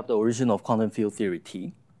side, you have the origin of quantum field theory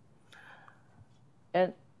T,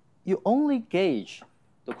 and you only gauge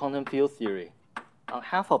the quantum field theory on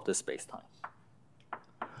half of the spacetime.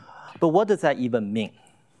 But what does that even mean?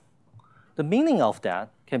 The meaning of that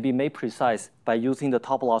can be made precise by using the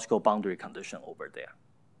topological boundary condition over there.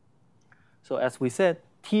 So as we said,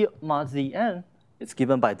 T mod Zn is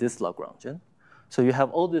given by this Lagrangian. So you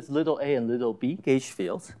have all these little a and little b gauge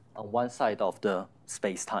fields on one side of the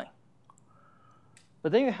space-time.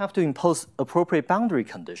 But then you have to impose appropriate boundary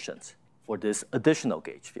conditions for these additional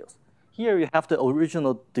gauge fields. Here you have the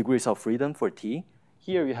original degrees of freedom for T.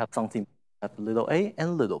 Here you have something at little a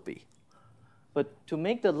and little b. But to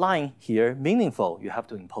make the line here meaningful, you have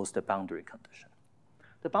to impose the boundary condition.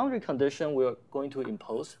 The boundary condition we're going to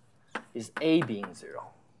impose is a being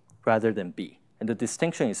 0 rather than b. And the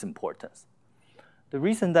distinction is important. The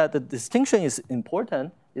reason that the distinction is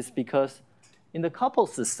important is because in the coupled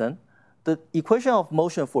system, the equation of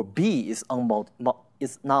motion for B is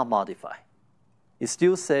not modified. It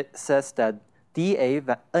still says that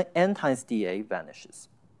n times dA vanishes.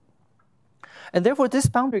 And therefore, this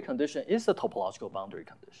boundary condition is a topological boundary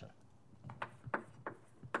condition.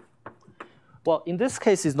 Well, in this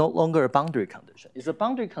case, it's no longer a boundary condition. It's a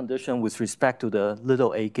boundary condition with respect to the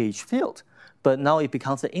little a gauge field. But now it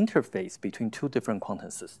becomes an interface between two different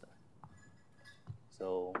quantum systems.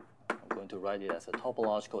 So I'm going to write it as a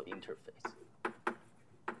topological interface.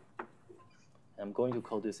 I'm going to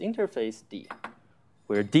call this interface D,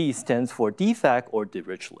 where D stands for defect or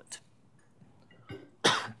Dirichlet.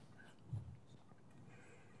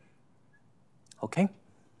 Okay?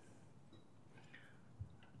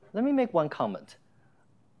 Let me make one comment.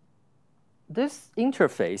 This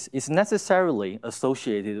interface is necessarily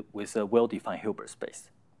associated with a well-defined Hilbert space.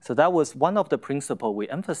 So that was one of the principles we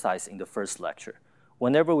emphasized in the first lecture.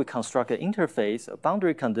 Whenever we construct an interface, a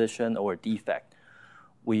boundary condition, or a defect,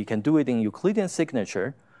 we can do it in Euclidean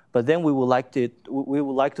signature, but then we would like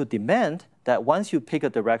to demand that once you pick a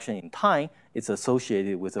direction in time, it's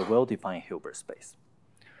associated with a well-defined Hilbert space.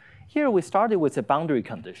 Here we started with a boundary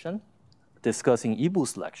condition, discussed in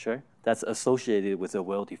Ibu's lecture that's associated with a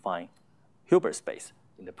well-defined Hilbert space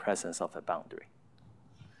in the presence of a boundary.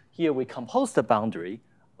 Here we compose the boundary,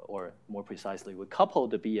 or more precisely, we couple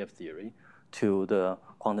the BF theory to the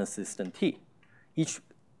quantum system T. Each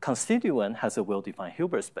constituent has a well-defined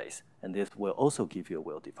Hilbert space, and this will also give you a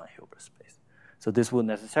well-defined Hilbert space. So this will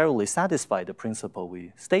necessarily satisfy the principle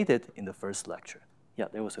we stated in the first lecture. Yeah,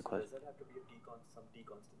 there was a question. Does that have to be some D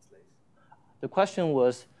constant slice? The question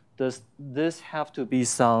was, does this have to be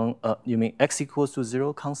some, you mean x equals to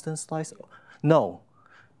 0 constant slice? No.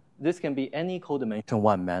 This can be any codimension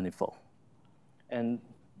 1 manifold. And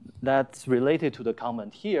that's related to the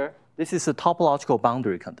comment here. This is a topological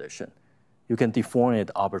boundary condition. You can deform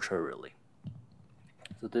it arbitrarily.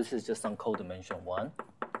 So this is just some codimension 1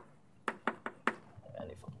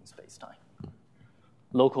 manifold in space-time.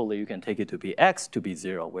 Locally, you can take it to be x to be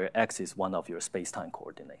 0, where x is one of your space-time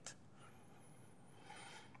coordinates.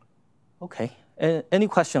 Okay, any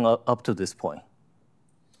question up to this point?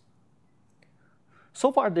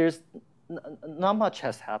 So far, there's not much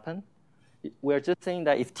has happened. We're just saying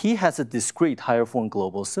that if T has a discrete higher form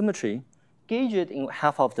global symmetry, gauge it in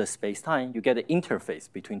half of the space-time, you get an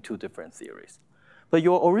interface between two different theories. But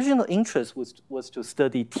your original interest was to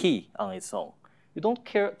study T on its own. You don't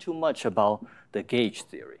care too much about the gauge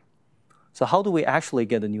theory. So how do we actually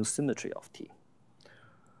get a new symmetry of T?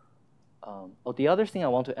 The other thing I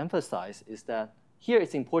want to emphasize is that here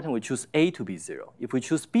it's important we choose A to be 0. If we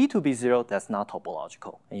choose B to be 0, that's not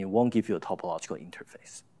topological, and it won't give you a topological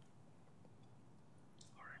interface.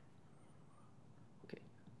 All right. Okay.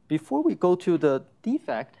 Before we go to the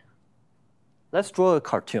defect, let's draw a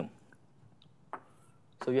cartoon.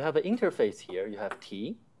 So you have an interface here. You have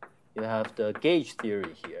T. You have the gauge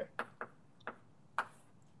theory here.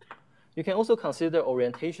 You can also consider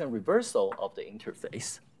orientation reversal of the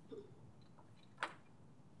interface.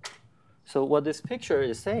 So what this picture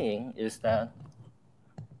is saying is that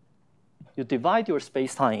you divide your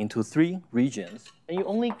space-time into 3 regions, and you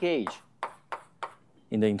only gauge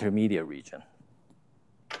in the intermediate region.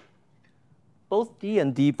 Both D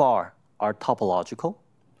and D bar are topological,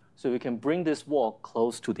 so you can bring this wall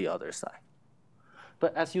close to the other side.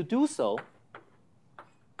 But as you do so,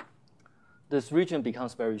 this region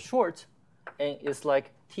becomes very short, and it's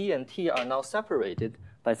like T and T are now separated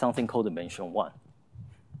by something called dimension 1.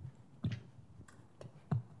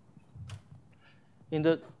 In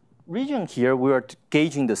the region here, we are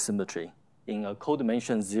gauging the symmetry in a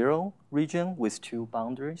codimension 0 region with 2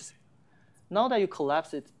 boundaries. Now that you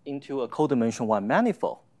collapse it into a codimension 1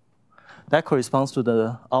 manifold, that corresponds to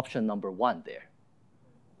the option number 1 there.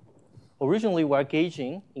 Originally, we are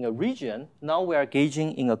gauging in a region. Now we are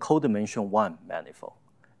gauging in a codimension 1 manifold.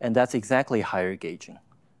 And that's exactly higher gauging.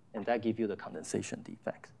 And that gives you the condensation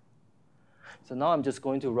defect. So now I'm just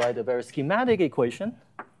going to write a very schematic equation.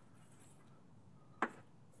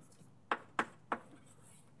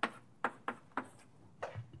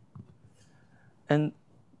 And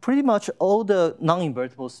pretty much all the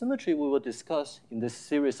non-invertible symmetry we will discuss in this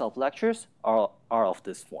series of lectures are of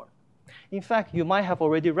this form. In fact, you might have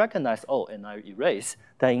already recognized, and I erase,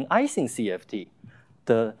 that in Ising CFT,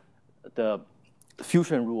 the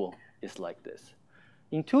fusion rule is like this.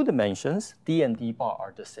 In 2 dimensions, D and D bar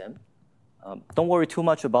are the same. Don't worry too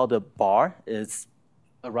much about the bar. It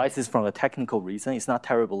arises from a technical reason. It's not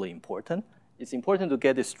terribly important. It's important to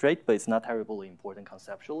get it straight, but it's not terribly important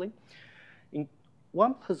conceptually. In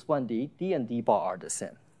 1 plus 1D, D and D bar are the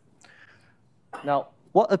same. Now,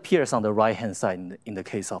 what appears on the right-hand side in the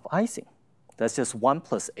case of Ising? That's just 1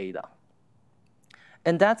 plus eta.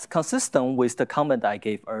 And that's consistent with the comment I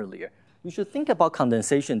gave earlier. You should think about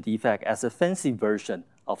condensation defect as a fancy version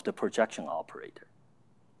of the projection operator.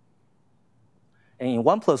 And in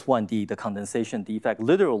 1 plus 1D, the condensation defect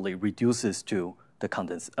literally reduces to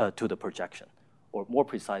the projection, or more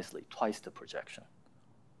precisely, twice the projection.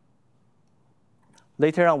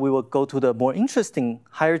 Later on, we will go to the more interesting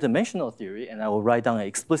higher dimensional theory, and I will write down an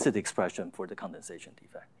explicit expression for the condensation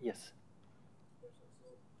defect. Yes?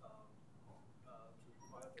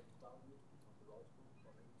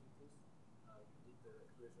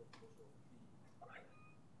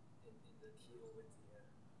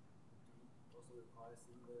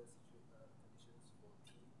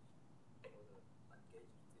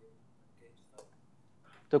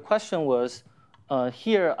 The question was,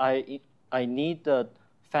 here I need the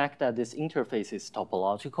fact that this interface is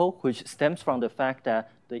topological, which stems from the fact that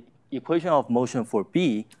the equation of motion for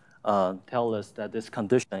B tells us that this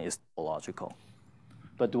condition is topological.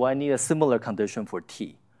 But do I need a similar condition for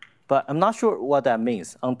T? But I'm not sure what that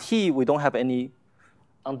means. On T, we don't have any,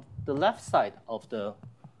 on the left side of the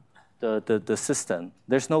system,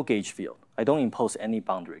 there's no gauge field. I don't impose any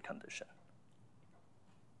boundary condition.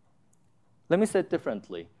 Let me say it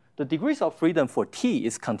differently. The degrees of freedom for T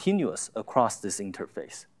is continuous across this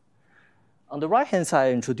interface. On the right-hand side,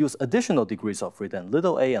 I introduce additional degrees of freedom,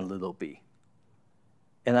 little a and little b.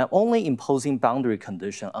 And I'm only imposing boundary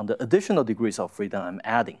condition on the additional degrees of freedom I'm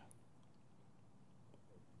adding.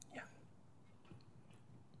 Yeah.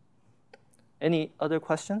 Any other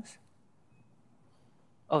questions?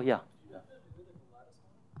 Oh, yeah.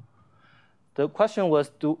 The question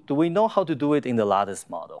was, do we know how to do it in the lattice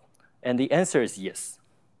model? And the answer is yes.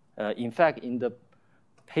 In fact, in the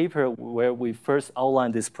paper where we first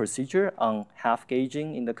outlined this procedure on half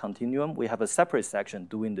gauging in the continuum, we have a separate section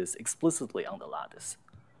doing this explicitly on the lattice.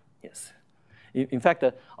 Yes. In fact,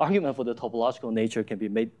 the argument for the topological nature can be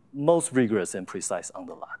made most rigorous and precise on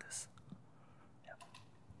the lattice. Yeah.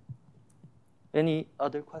 Any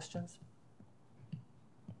other questions?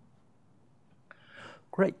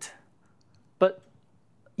 Great. But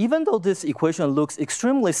even though this equation looks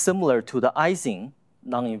extremely similar to the Ising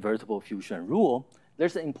non-invertible fusion rule,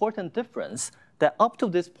 there's an important difference that up to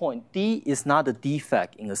this point, D is not a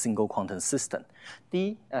defect in a single quantum system.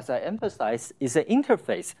 D, as I emphasized, is an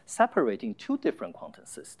interface separating two different quantum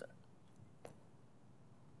systems.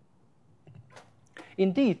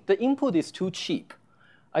 Indeed, the input is too cheap.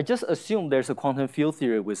 I just assume there's a quantum field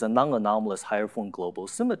theory with a non-anomalous higher form global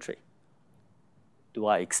symmetry. Do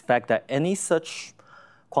I expect that any such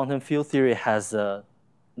quantum field theory has a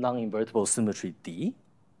non-invertible symmetry D?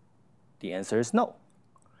 The answer is no.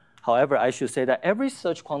 However, I should say that every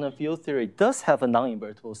such quantum field theory does have a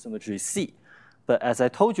non-invertible symmetry C. But as I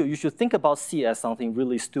told you, you should think about C as something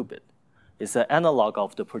really stupid. It's an analog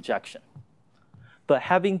of the projection. But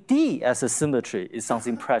having D as a symmetry is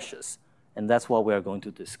something precious, and that's what we are going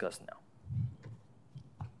to discuss now.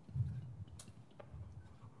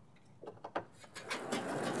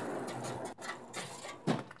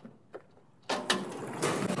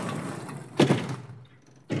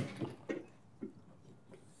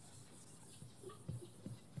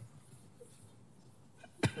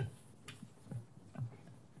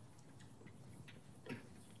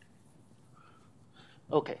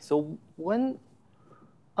 Okay, so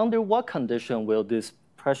under what condition will this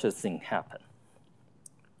precious thing happen?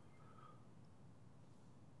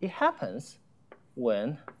 It happens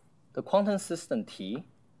when the quantum system T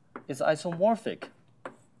is isomorphic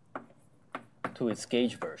to its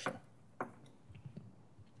gauge version.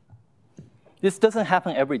 This doesn't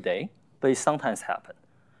happen every day, but it sometimes happens.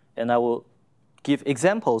 And I will give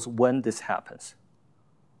examples when this happens.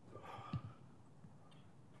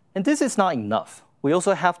 And this is not enough. We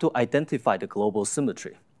also have to identify the global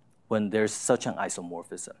symmetry when there's such an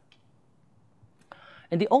isomorphism.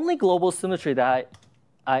 And the only global symmetry that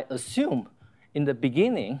I assume in the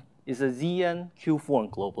beginning is a Zn Q-form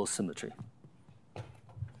global symmetry.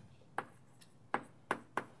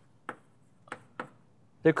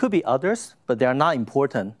 There could be others, but they are not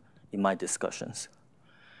important in my discussions.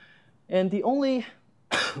 And the only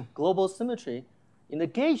global symmetry in the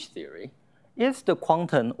gauge theory is the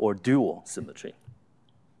quantum or dual symmetry.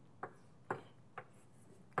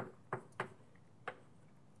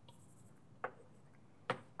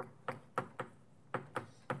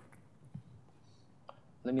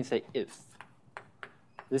 Let me say if.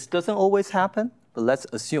 This doesn't always happen, but let's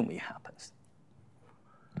assume it happens.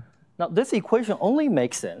 Now, this equation only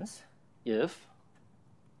makes sense if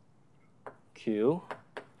Q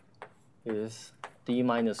is D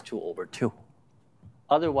minus 2 over 2.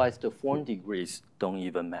 Otherwise, the form degrees don't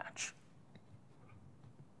even match.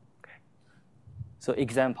 Okay. So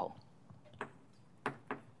example.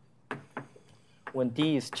 When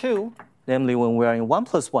D is 2, namely when we are in 1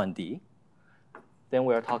 plus 1D, then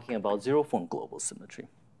we are talking about zero-form global symmetry.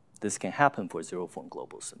 This can happen for zero-form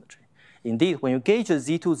global symmetry. Indeed, when you gauge a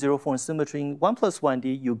Z2 zero-form symmetry in 1 plus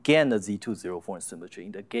 1D, you gain a Z2 zero-form symmetry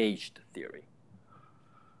in the gauged theory.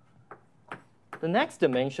 The next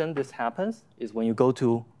dimension this happens is when you go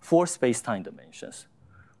to 4 space-time dimensions,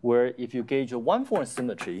 where if you gauge a one-form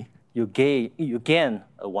symmetry, you gain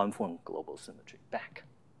a one-form global symmetry back.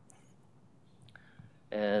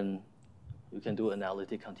 And you can do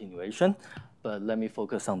analytic continuation, but let me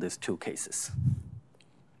focus on these two cases.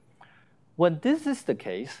 When this is the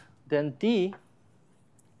case, then D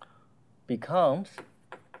becomes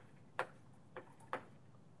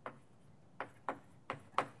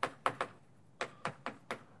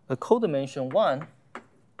a codimension 1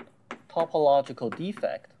 topological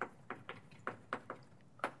defect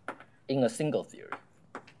in a single theory,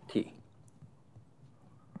 T.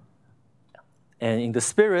 And in the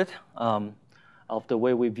spirit of the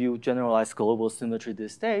way we view generalized global symmetry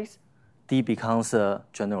these days, D becomes a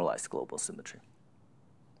generalized global symmetry.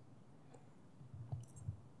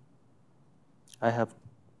 I have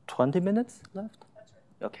 20 minutes left? That's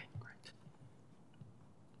right. Okay, great.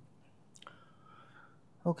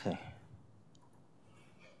 Okay.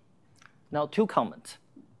 Now, 2 comments.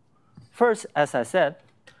 First, as I said,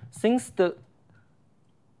 since the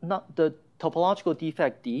topological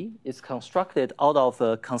defect D is constructed out of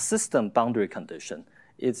a consistent boundary condition,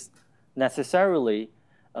 it's necessarily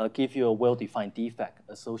give you a well-defined defect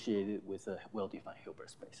associated with a well-defined Hilbert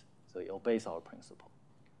space. So it obeys our principle.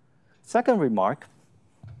 Second remark,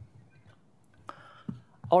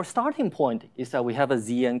 our starting point is that we have a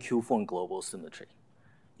ZN Q-form global symmetry.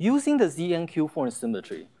 Using the ZN Q-form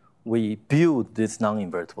symmetry, we build this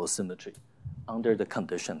non-invertible symmetry under the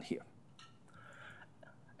condition here.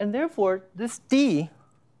 And therefore, this D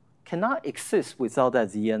cannot exist without that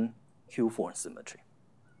ZN Q-form symmetry.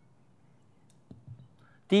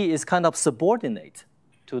 D is kind of subordinate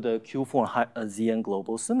to the Q-form ZN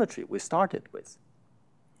global symmetry we started with.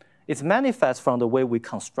 It's manifest from the way we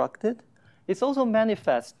construct it. It's also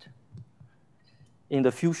manifest in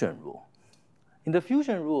the fusion rule. In the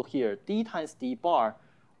fusion rule here, D times D bar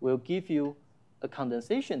will give you a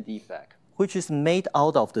condensation defect, which is made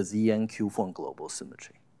out of the ZN Q-form global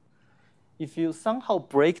symmetry. If you somehow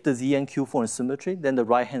break the ZN Q-form symmetry, then the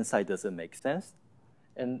right-hand side doesn't make sense,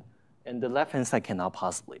 and the left-hand side cannot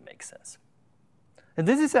possibly make sense. And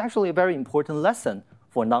this is actually a very important lesson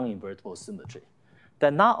for non-invertible symmetry,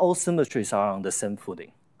 that not all symmetries are on the same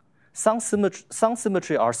footing. Some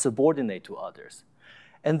symmetry are subordinate to others.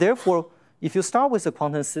 And therefore, if you start with a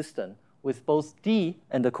quantum system with both D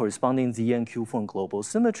and the corresponding ZN Q-form global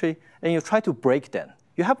symmetry, and you try to break them,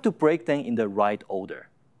 you have to break them in the right order.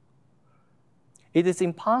 It is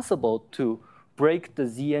impossible to break the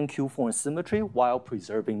ZN Q-form symmetry while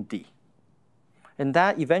preserving D. And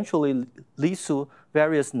that eventually leads to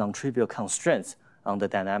various non-trivial constraints on the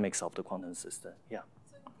dynamics of the quantum system. Yeah.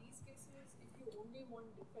 So in these cases, if you only want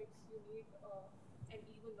defects, you need an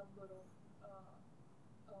even number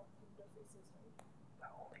of interfaces,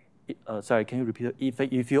 right? Sorry, can you repeat it?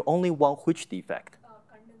 If you only want which defect?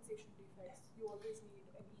 Condensation defects, you always need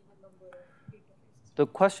an even number of interfaces. The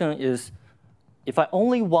question is, if I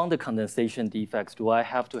only want the condensation defects, do I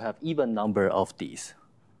have to have even number of these?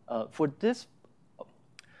 For this,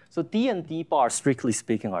 so D and D bar, strictly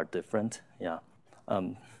speaking, are different. Yeah,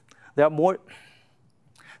 there are more.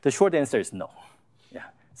 The short answer is no. Yeah,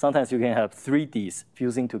 sometimes you can have 3 Ds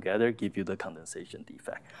fusing together, give you the condensation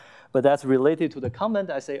defect. But that's related to the comment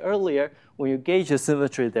I said earlier. When you gauge the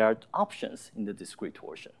symmetry, there are options in the discrete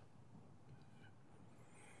torsion.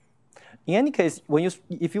 In any case,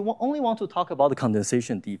 if you only want to talk about the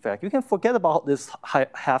condensation defect, you can forget about this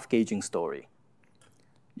half-gauging story.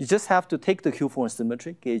 You just have to take the Q-form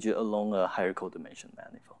symmetry, gauge it along a higher codimension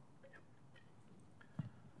manifold.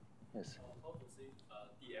 Yes? How to say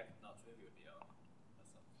DF not trivial DL?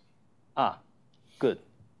 Ah, good.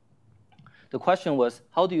 The question was,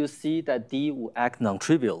 how do you see that D will act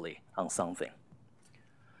non-trivially on something?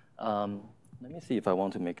 Let me see if I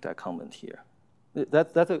want to make that comment here.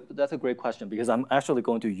 That's a great question, because I'm actually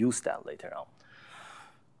going to use that later on.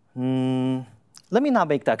 Let me not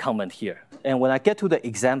make that comment here. And when I get to the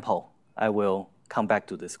example, I will come back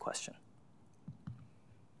to this question.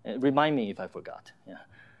 Remind me if I forgot. Yeah.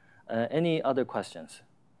 Any other questions?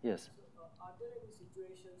 Yes? Are there any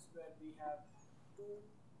situations where we have 2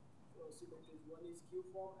 symmetries? One is Q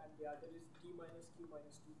form and the other is D minus Q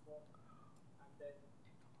minus 2 form. And then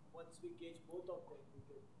once we gauge both of them, we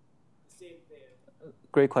get the same pair.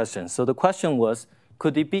 Great question. So the question was,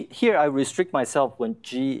 could it be, here I restrict myself when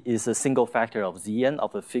G is a single factor of Zn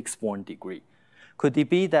of a fixed form degree. Could it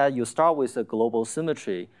be that you start with a global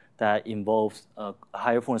symmetry that involves a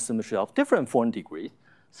higher form symmetry of different form degrees,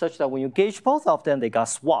 such that when you gauge both of them, they got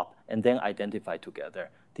swapped and then identified together?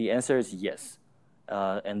 The answer is yes.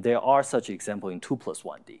 And there are such examples in 2 plus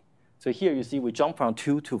 1D. So here you see we jump from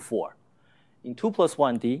 2 to 4. In 2 plus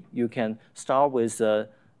 1D, you can start with a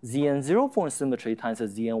Zn0 form symmetry times a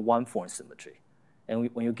Zn1 form symmetry. And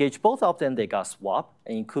when you gauge both of them, they got swapped.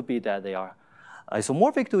 And it could be that they are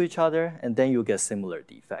isomorphic to each other, and then you get similar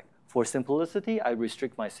defect. For simplicity, I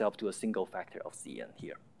restrict myself to a single factor of Zn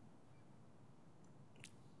here.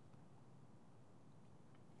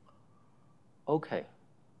 Okay.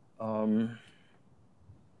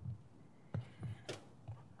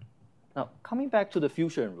 Now, coming back to the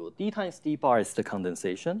fusion rule, D times D bar is the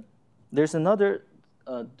condensation. There's another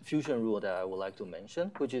fusion rule that I would like to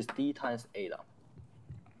mention, which is D times eta.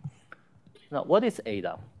 Now, what is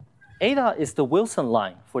eta? Eta is the Wilson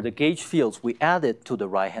line for the gauge fields we added to the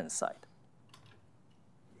right-hand side.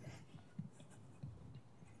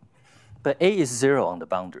 but A is 0 on the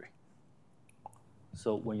boundary.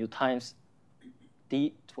 So when you times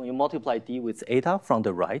D, when you multiply D with eta from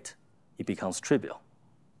the right, it becomes trivial.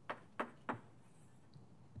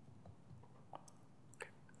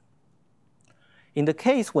 In the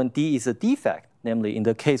case when D is a defect, namely in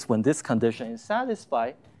the case when this condition is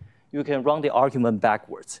satisfied, you can run the argument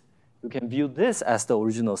backwards. You can view this as the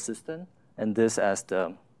original system and this as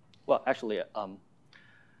the, well, actually,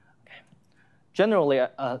 generally,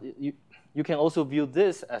 you can also view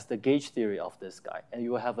this as the gauge theory of this guy, and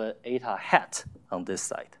you will have an eta hat on this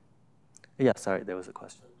side. Yeah, sorry, there was a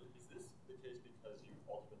question. Is this the case because you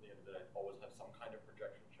ultimately, at the end of the day, always have some kind of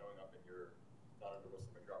projection showing up in your non-invertible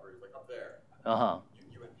symmetry operators, like up there?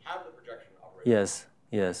 You have the projection operator. Yes,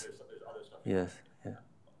 yes. There's other stuff. Yes, yeah.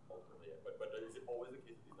 Ultimately, but is it always the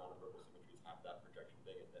case that these non-invertible symmetries have that projection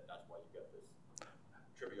thing, and that's why you get this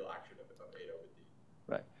trivial action of eta with D?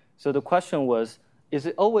 Right. So the question was, is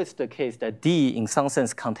it always the case that D, in some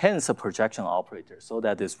sense, contains a projection operator so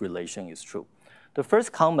that this relation is true? The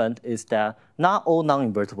first comment is that not all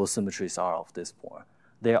non-invertible symmetries are of this form.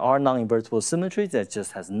 There are non-invertible symmetries that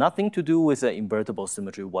just has nothing to do with the invertible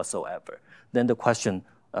symmetry whatsoever. Then the question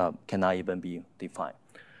cannot even be defined.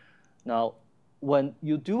 Now, when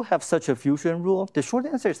you do have such a fusion rule, the short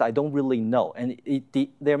answer is I don't really know. And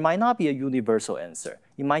there might not be a universal answer.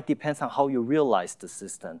 It might depend on how you realize the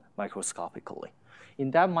system microscopically. In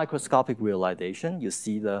that microscopic realization, you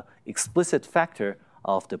see the explicit factor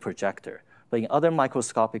of the projector. But in other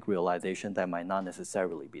microscopic realization, that might not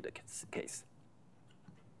necessarily be the case.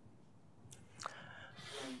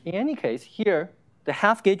 In any case, here, the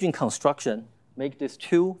half-gauging construction make this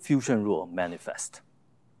two fusion rule manifest.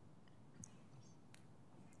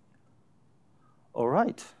 All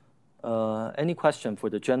right. Any question for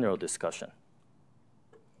the general discussion?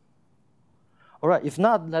 All right, if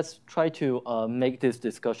not, let's try to make this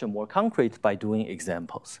discussion more concrete by doing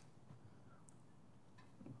examples.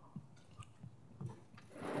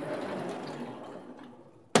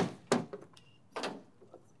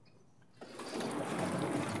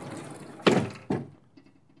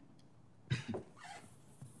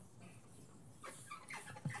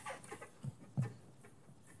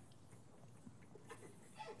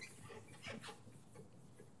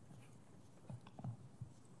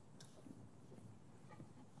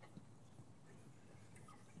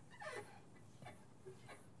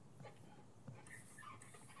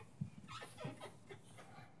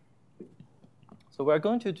 So we're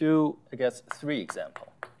going to do, I guess, 3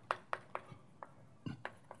 examples.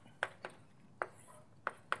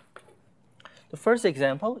 The first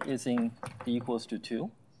example is in d equals to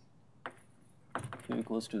 2, q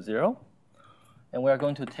equals to 0. And we're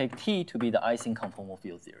going to take T to be the Ising conformal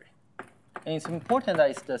field theory. And it's important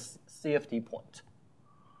that it's the CFT point.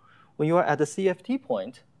 When you are at the CFT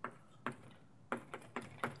point,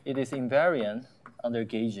 it is invariant under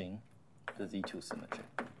gauging the Z2 symmetry.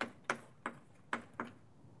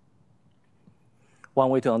 One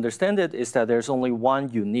way to understand it is that there's only one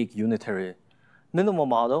unique unitary minimal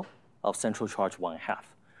model of central charge 1/2.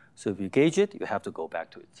 So if you gauge it, you have to go back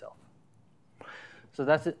to itself. So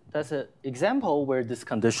that's an example where this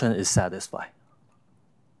condition is satisfied.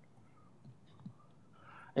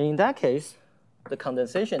 And in that case, the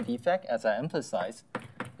condensation defect, as I emphasized,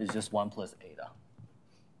 is just 1 plus eta.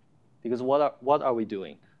 Because what are we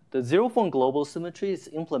doing? The zero-form global symmetry is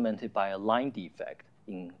implemented by a line defect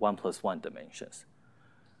in 1 plus 1 dimensions.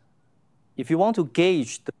 If you want to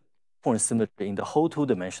gauge the form symmetry in the whole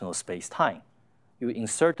 2-dimensional space-time, you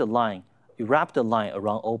insert the line, you wrap the line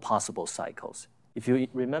around all possible cycles. If you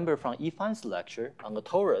remember from Yifan's lecture on the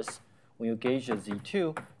torus, when you gauge a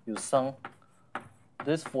Z2, you sum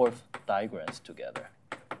these 4 diagrams together.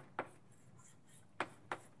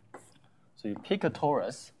 So you pick a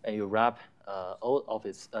torus and you wrap all of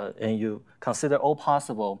its, and you consider all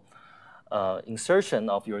possible insertion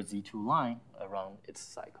of your Z2 line around its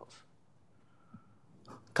cycles.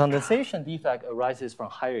 Condensation defect arises from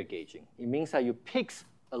higher gauging. It means that you pick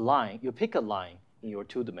a line in your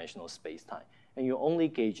 2-dimensional space-time, and you only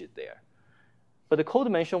gauge it there. But the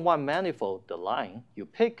codimension 1 manifold, the line you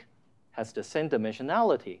pick, has the same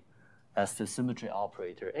dimensionality as the symmetry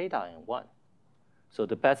operator eta and 1. So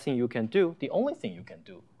the best thing you can do, the only thing you can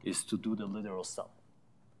do, is to do the literal sum.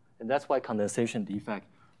 And that's why condensation defect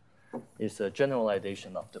is a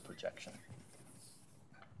generalization of the projection.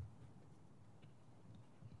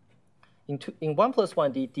 In 1 plus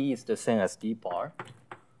 1 d, d is the same as d bar.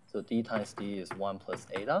 So d times d is 1 plus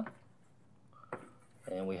eta.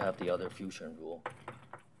 And we have the other fusion rule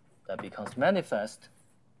that becomes manifest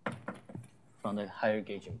from the higher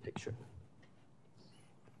gauging picture.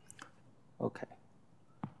 Okay.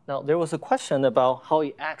 Now, there was a question about how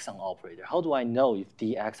it acts on operator. How do I know if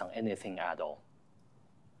D acts on anything at all?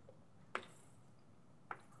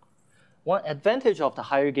 One advantage of the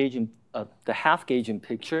higher gauging, the half gauging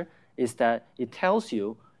picture is that it tells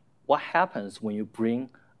you what happens when you bring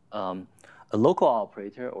a local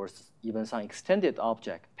operator or even some extended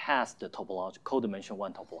object past the codimension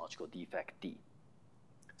 1 topological defect D.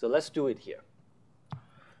 So let's do it here.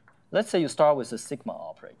 Let's say you start with a sigma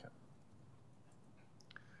operator.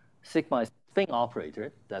 Sigma is a spin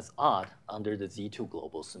operator that's odd under the Z2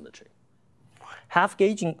 global symmetry. Half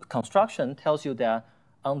gauging construction tells you that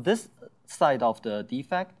on this side of the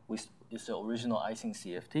defect, which is the original icing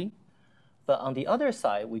CFT, but on the other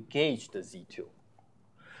side, we gauge the Z2.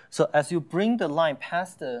 So as you bring the line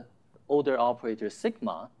past the older operator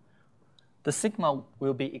sigma, the sigma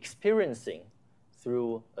will be experiencing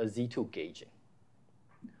through a Z2 gauging.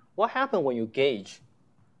 What happens when you gauge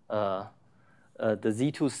the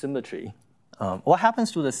Z2 symmetry? What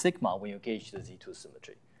happens to the sigma when you gauge the Z2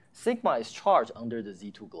 symmetry? Sigma is charged under the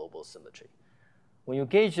Z2 global symmetry. When you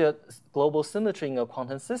gauge a global symmetry in a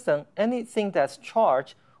quantum system, anything that's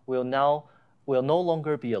charged will no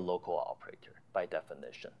longer be a local operator by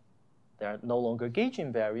definition. They are no longer gauge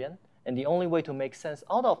invariant, and the only way to make sense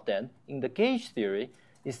out of them in the gauge theory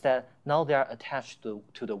is that now they are attached to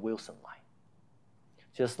the Wilson line.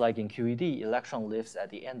 Just like in QED, electron lives at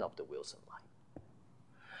the end of the Wilson line.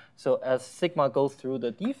 So as sigma goes through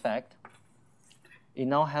the defect, it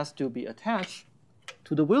now has to be attached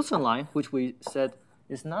to the Wilson line, which we said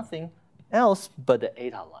is nothing else but the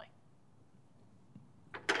eta line.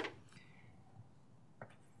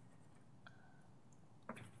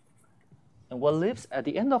 And what lives at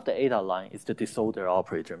the end of the eta line is the disorder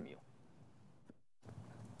operator mu.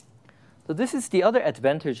 So this is the other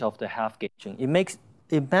advantage of the half gauging.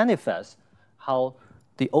 It manifests how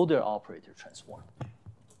the older operator transformed.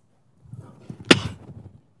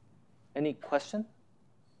 Any question?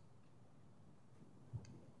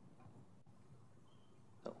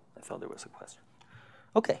 Oh, I thought there was a question.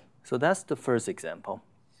 Okay, so that's the first example.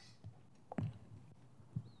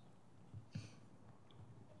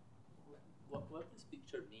 What this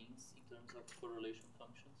picture means in terms of correlation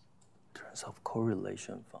functions? In terms of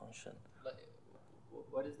correlation function. Like,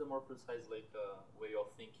 what is the more precise way of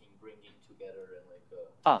thinking, bringing together,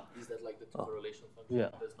 and is that like the correlation function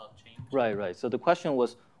does not change? Right. So the question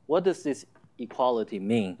was, what does this equality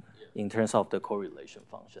mean in terms of the correlation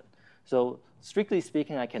function? So strictly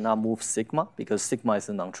speaking, I cannot move sigma because sigma is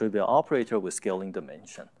a non-trivial operator with scaling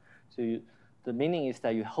dimension. So the meaning is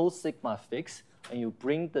that you hold sigma fixed and you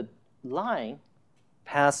bring the line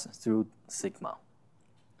pass through sigma.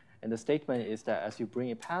 And the statement is that as you bring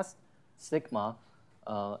it past sigma,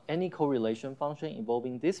 any correlation function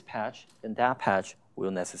involving this patch and that patch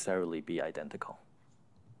will necessarily be identical.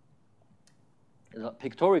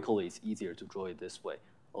 Pictorially, it's easier to draw it this way,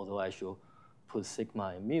 although I should put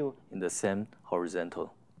sigma and mu in the same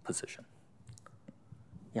horizontal position.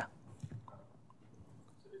 Yeah?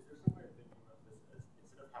 So is there some way of thinking about this as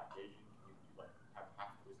instead of half gauging, you like have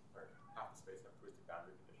half the space have twisted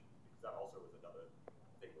boundary conditions? Because that also was another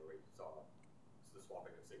thing where we saw the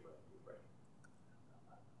swapping of sigma and mu, right?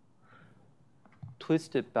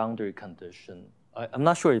 Twisted boundary condition. I'm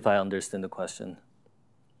not sure if I understand the question.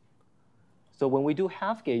 So when we do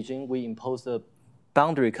half gauging, we impose a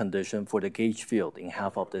boundary condition for the gauge field in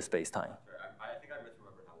half of the space-time. I think I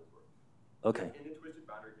misremembered how this works. Okay. In the twisted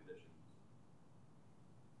boundary conditions,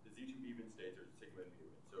 the Z2 even states are sigma and mu.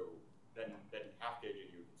 So then half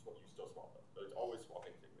gauging, you still swap them. So it's always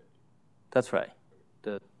swapping sigma and mu. That's right.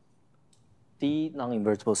 The D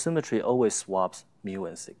non-invertible symmetry always swaps mu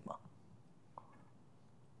and sigma.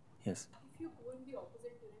 Yes? If you go in the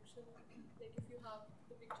opposite direction, like if you have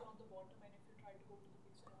the picture on the bottom and if you try to go to the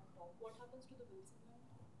picture on top, what happens to the Wilson line?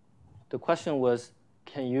 The question was,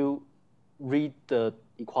 can you read the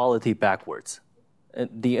equality backwards? And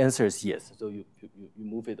the answer is yes. So you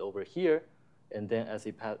move it over here, and then as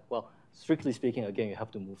it passes, well, strictly speaking, again, you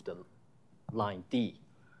have to move the line D.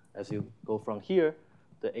 As you go from here,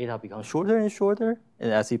 the eta becomes shorter and shorter,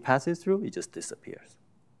 and as it passes through, it just disappears.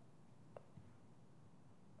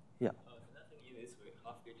 Yeah. Nothing in this way,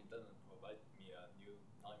 half gauging doesn't provide me a new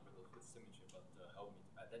non-invertible symmetry, but help me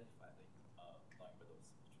to identify the non-invertible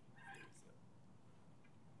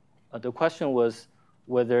symmetry. The question was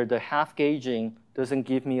whether the half gauging doesn't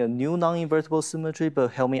give me a new non-invertible symmetry,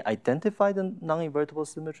 but help me identify the non-invertible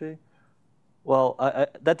symmetry. Well,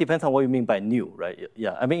 that depends on what you mean by new, right?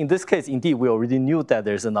 Yeah, I mean, in this case, indeed, we already knew that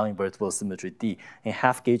there's a non-invertible symmetry D, and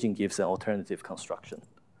half gauging gives an alternative construction.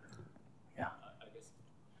 Yeah. I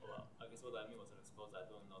guess what I mean was, I suppose I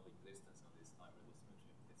don't know the existence of this non-invertible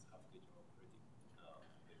symmetry. It's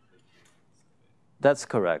That's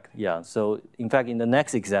correct, yeah. So in fact, in the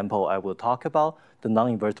next example I will talk about, the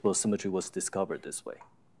non-invertible symmetry was discovered this way.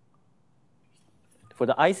 For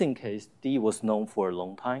the Ising case, D was known for a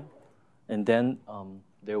long time, and then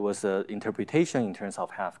there was an interpretation in terms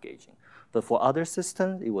of half gauging. But for other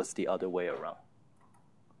systems, it was the other way around.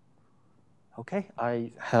 Okay,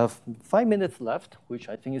 I have 5 minutes left, which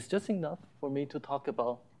I think is just enough for me to talk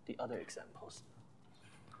about the other examples.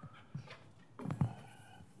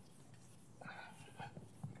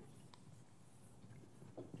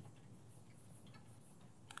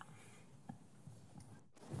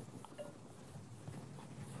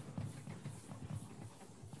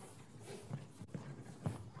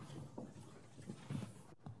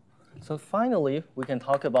 So finally, we can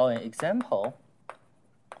talk about an example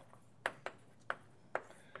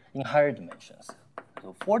in higher dimensions.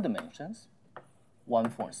 So 4 dimensions,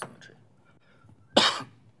 1-form symmetry.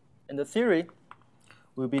 And the theory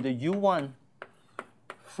will be the U1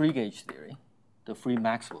 free gauge theory, the free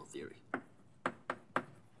Maxwell theory.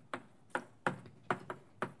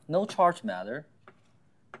 No charge matter.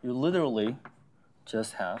 You literally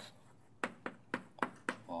just have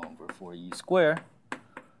 1/4E squared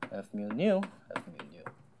F mu nu, F mu nu.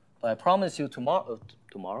 But I promise you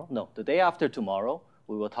the day after tomorrow,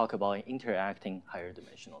 we will talk about an interacting higher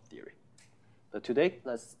dimensional theory. But today,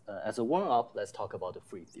 as a warm-up, let's talk about the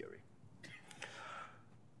free theory.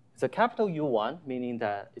 It's a capital U1, meaning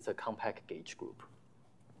that it's a compact gauge group.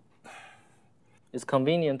 It's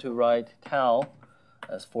convenient to write tau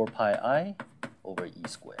as 4 pi I over E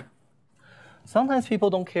squared. Sometimes people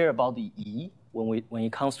don't care about the E when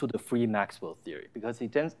it comes to the free Maxwell theory, because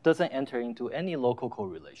it doesn't enter into any local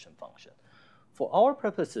correlation function. For our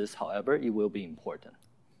purposes, however, it will be important.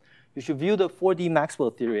 You should view the 4D Maxwell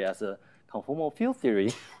theory as a conformal field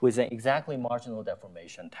theory with an exactly marginal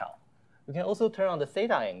deformation tau. You can also turn on the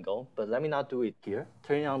theta angle, but let me not do it here.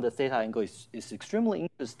 Turning on the theta angle is extremely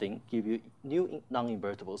interesting, give you new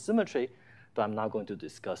non-invertible symmetry, but I'm not going to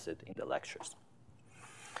discuss it in the lectures.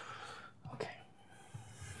 Okay.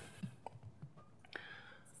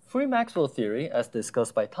 Free Maxwell theory, as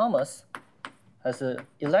discussed by Thomas, has an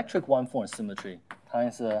electric 1-form symmetry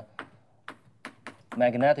times a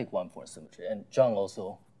magnetic 1-form symmetry. And John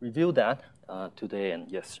also reviewed that today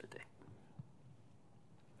and yesterday.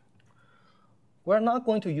 We're not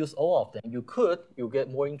going to use all of them. You could, you'll get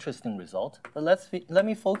more interesting results. But let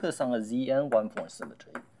me focus on a Zn 1-form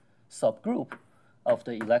symmetry subgroup of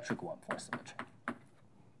the electric 1-form symmetry.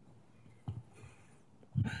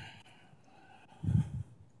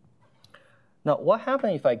 Now, what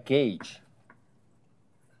happens if I gauge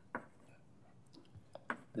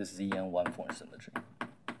this Zn 1-form symmetry?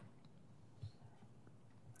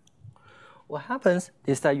 What happens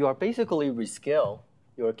is that you are basically rescale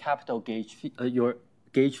your capital gauge, your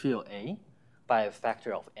gauge field A by a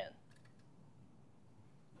factor of n.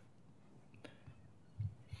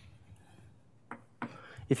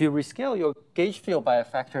 If you rescale your gauge field by a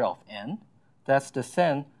factor of n, that's the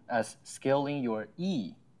same as scaling your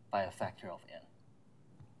E by a factor of n.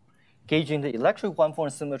 Gauging the electric 1-form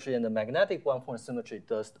symmetry and the magnetic 1-form symmetry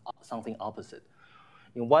does something opposite.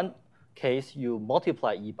 In one case, you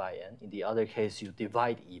multiply E by n. In the other case, you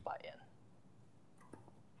divide E by n.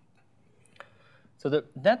 So the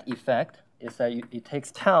net effect is that it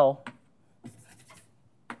takes tau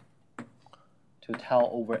to tau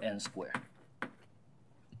over n squared.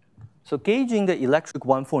 So gauging the electric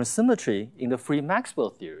 1-form symmetry in the free Maxwell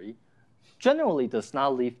theory generally does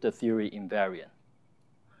not leave the theory invariant.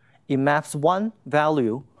 It maps one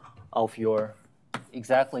value of your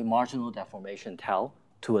exactly marginal deformation tau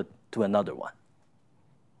to another one.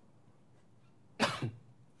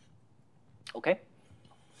 Okay?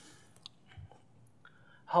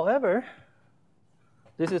 However,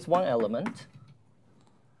 this is one element.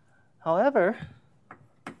 However,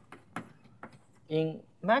 in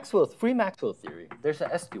free Maxwell theory, there's an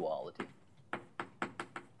S-duality.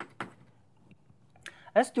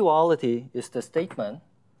 S-duality is the statement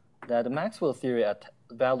that the Maxwell theory at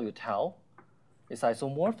value tau is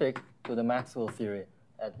isomorphic to the Maxwell theory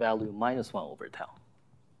at value -1 over tau.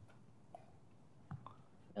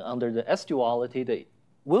 And under the S-duality, the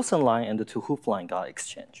Wilson line and the 2 Hoof line got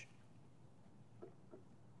exchanged.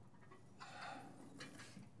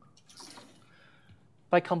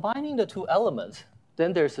 By combining the 2 elements,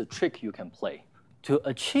 then there's a trick you can play to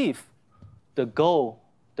achieve the goal,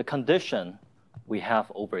 the condition we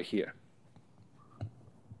have over here.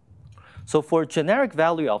 So for generic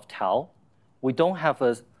value of tau, we don't have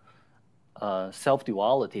a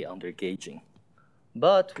self-duality under gauging.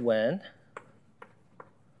 But when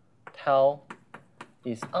tau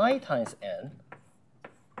is I times n,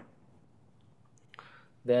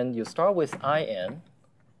 then you start with IN.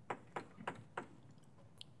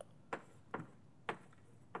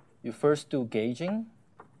 You first do gauging,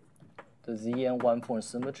 the Zn one-form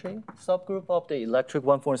symmetry, subgroup of the electric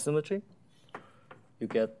one-form symmetry. You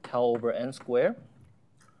get tau over n squared.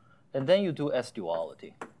 And then you do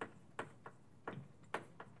S-duality.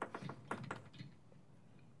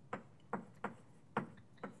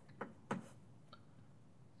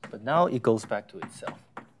 But now it goes back to itself.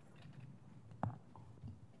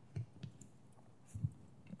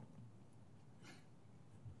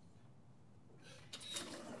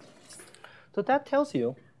 So that tells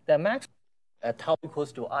you that max at tau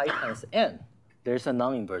equals to I times n, there's a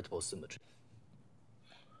non-invertible symmetry.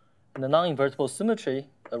 And the non-invertible symmetry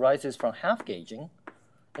arises from half gauging,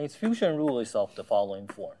 and its fusion rule is of the following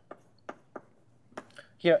form.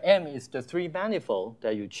 Here, M is the 3 manifold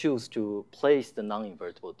that you choose to place the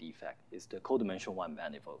non-invertible defect. It's the codimension 1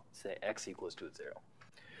 manifold, say x equals to 0.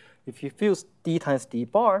 If you fuse d times d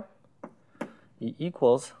bar, it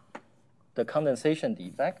equals the condensation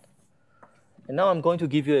defect. And now I'm going to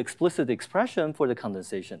give you an explicit expression for the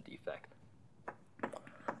condensation defect.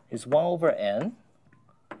 It's 1 over n,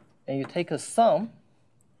 and you take a sum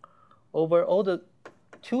over all the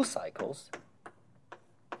 2 cycles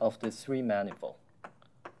of this 3 manifold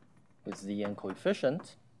with Zn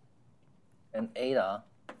coefficient and eta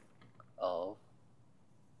of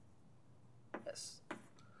S.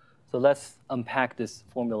 So let's unpack this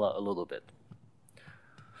formula a little bit.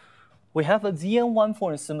 We have a Zn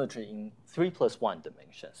one-form symmetry in 3 plus 1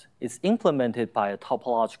 dimensions. It's implemented by a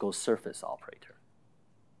topological surface operator.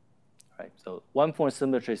 Right? So one-form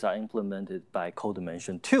symmetries are implemented by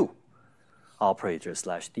codimension 2 operator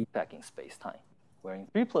slash defect in space-time, where in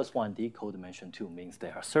 3 plus 1D, codimension 2 means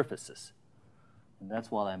they are surfaces. And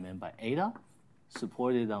that's what I meant by eta,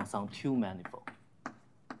 supported on some 2 manifold.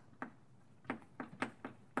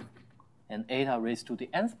 And eta raised to the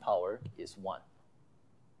nth power is 1.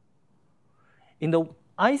 In the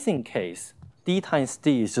Ising case, d times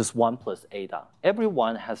d is just 1 plus eta. Every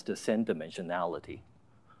one has the same dimensionality.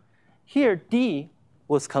 Here, d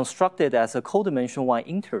was constructed as a codimension 1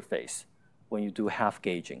 interface when you do half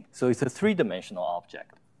gauging. So it's a 3-dimensional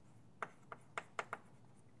object.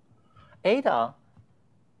 Eta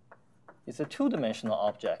is a 2-dimensional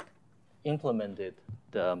object implemented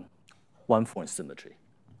the one-form symmetry.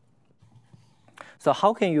 So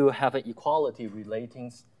how can you have an equality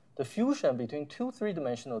relating the fusion between 2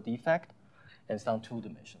 3-dimensional defect and some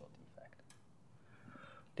 2-dimensional defect?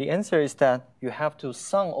 The answer is that you have to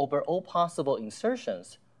sum over all possible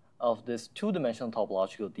insertions of this 2-dimensional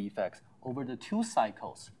topological defects over the 2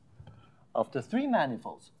 cycles of the 3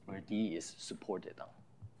 manifolds where D is supported on.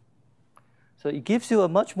 So it gives you a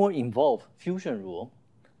much more involved fusion rule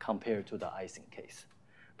compared to the Ising case.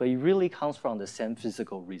 But it really comes from the same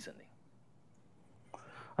physical reasoning.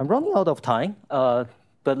 I'm running out of time,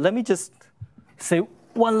 but let me just say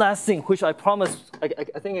one last thing, which I promise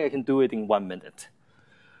I think I can do it in 1 minute.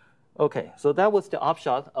 OK, so that was the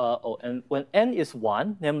upshot. And when n is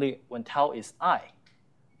 1, namely when tau is I,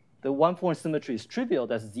 the one-form symmetry is trivial,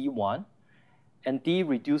 that's Z1, and D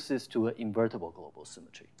reduces to an invertible global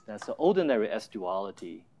symmetry. That's the ordinary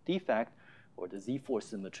S-duality defect, or the Z4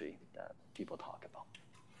 symmetry that people talk about.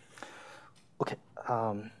 OK,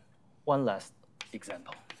 one last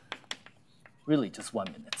example. Really, just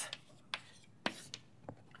 1 minute.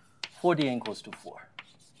 4dn equals to 4.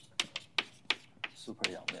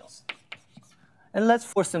 Super Yang-Mills. And let's,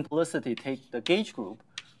 for simplicity, take the gauge group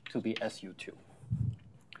to be SU2.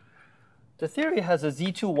 The theory has a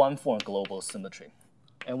Z2 one-form global symmetry.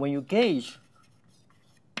 And when you gauge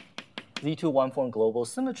Z2 one-form global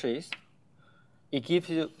symmetries, it gives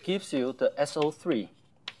you the SO3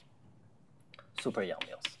 Super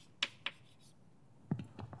Yang-Mills.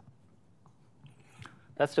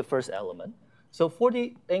 That's the first element. So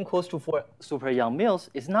 4dn equals to 4 Super Yang-Mills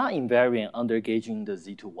is not invariant under gauging the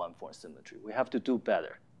Z2 one-form symmetry. We have to do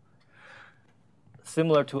better.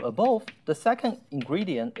 Similar to above, the second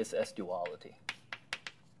ingredient is S-duality.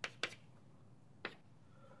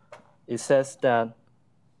 It says that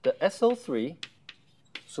the SO3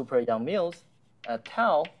 Super Yang-Mills at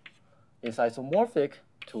tau is isomorphic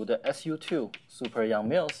to the SU2 Super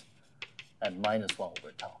Yang-Mills at minus 1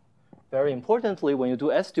 over tau. Very importantly, when you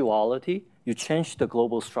do S-duality, you change the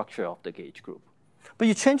global structure of the gauge group. But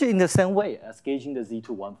you change it in the same way as gauging the Z2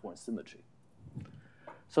 one-form symmetry.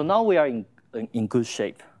 So now we are in good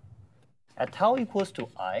shape. At tau equals to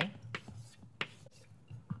I,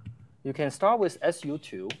 you can start with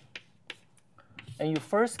SU2, and you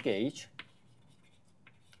first gauge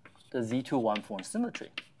the Z2 one-form symmetry.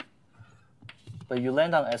 But you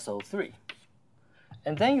land on SO3.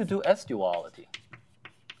 And then you do S-duality,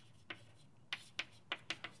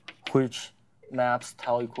 which maps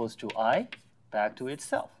tau equals to I back to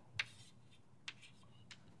itself.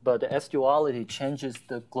 But the S-duality changes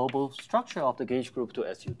the global structure of the gauge group to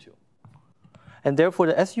SU2. And therefore,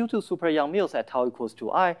 the SU2 super Yang-Mills at tau equals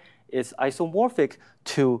to I is isomorphic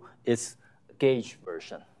to its gauge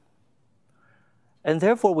version. And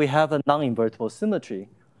therefore, we have a non-invertible symmetry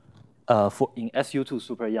in SU2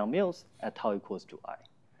 super Yang-Mills at tau equals to I.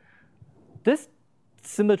 This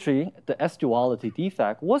symmetry, the S-duality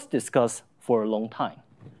defect, was discussed for a long time.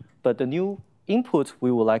 But the new input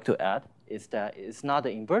we would like to add is that it's not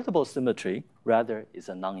an invertible symmetry, rather it's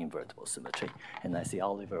a non-invertible symmetry. And I see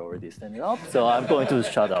Oliver already standing up, so I'm going to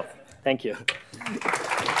shut up. Thank you.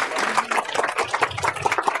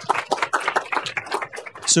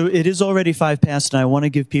 So it is already 5 past, and I want to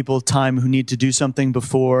give people time who need to do something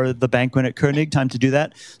before the banquet at Koenig, time to do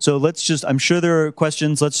that. So let's just, I'm sure there are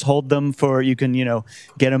questions, let's hold them for, you can,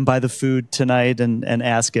 get him by the food tonight and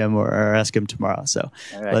ask him or ask him tomorrow. So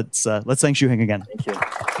let's thank Shu-Heng again. Thank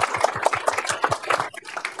you.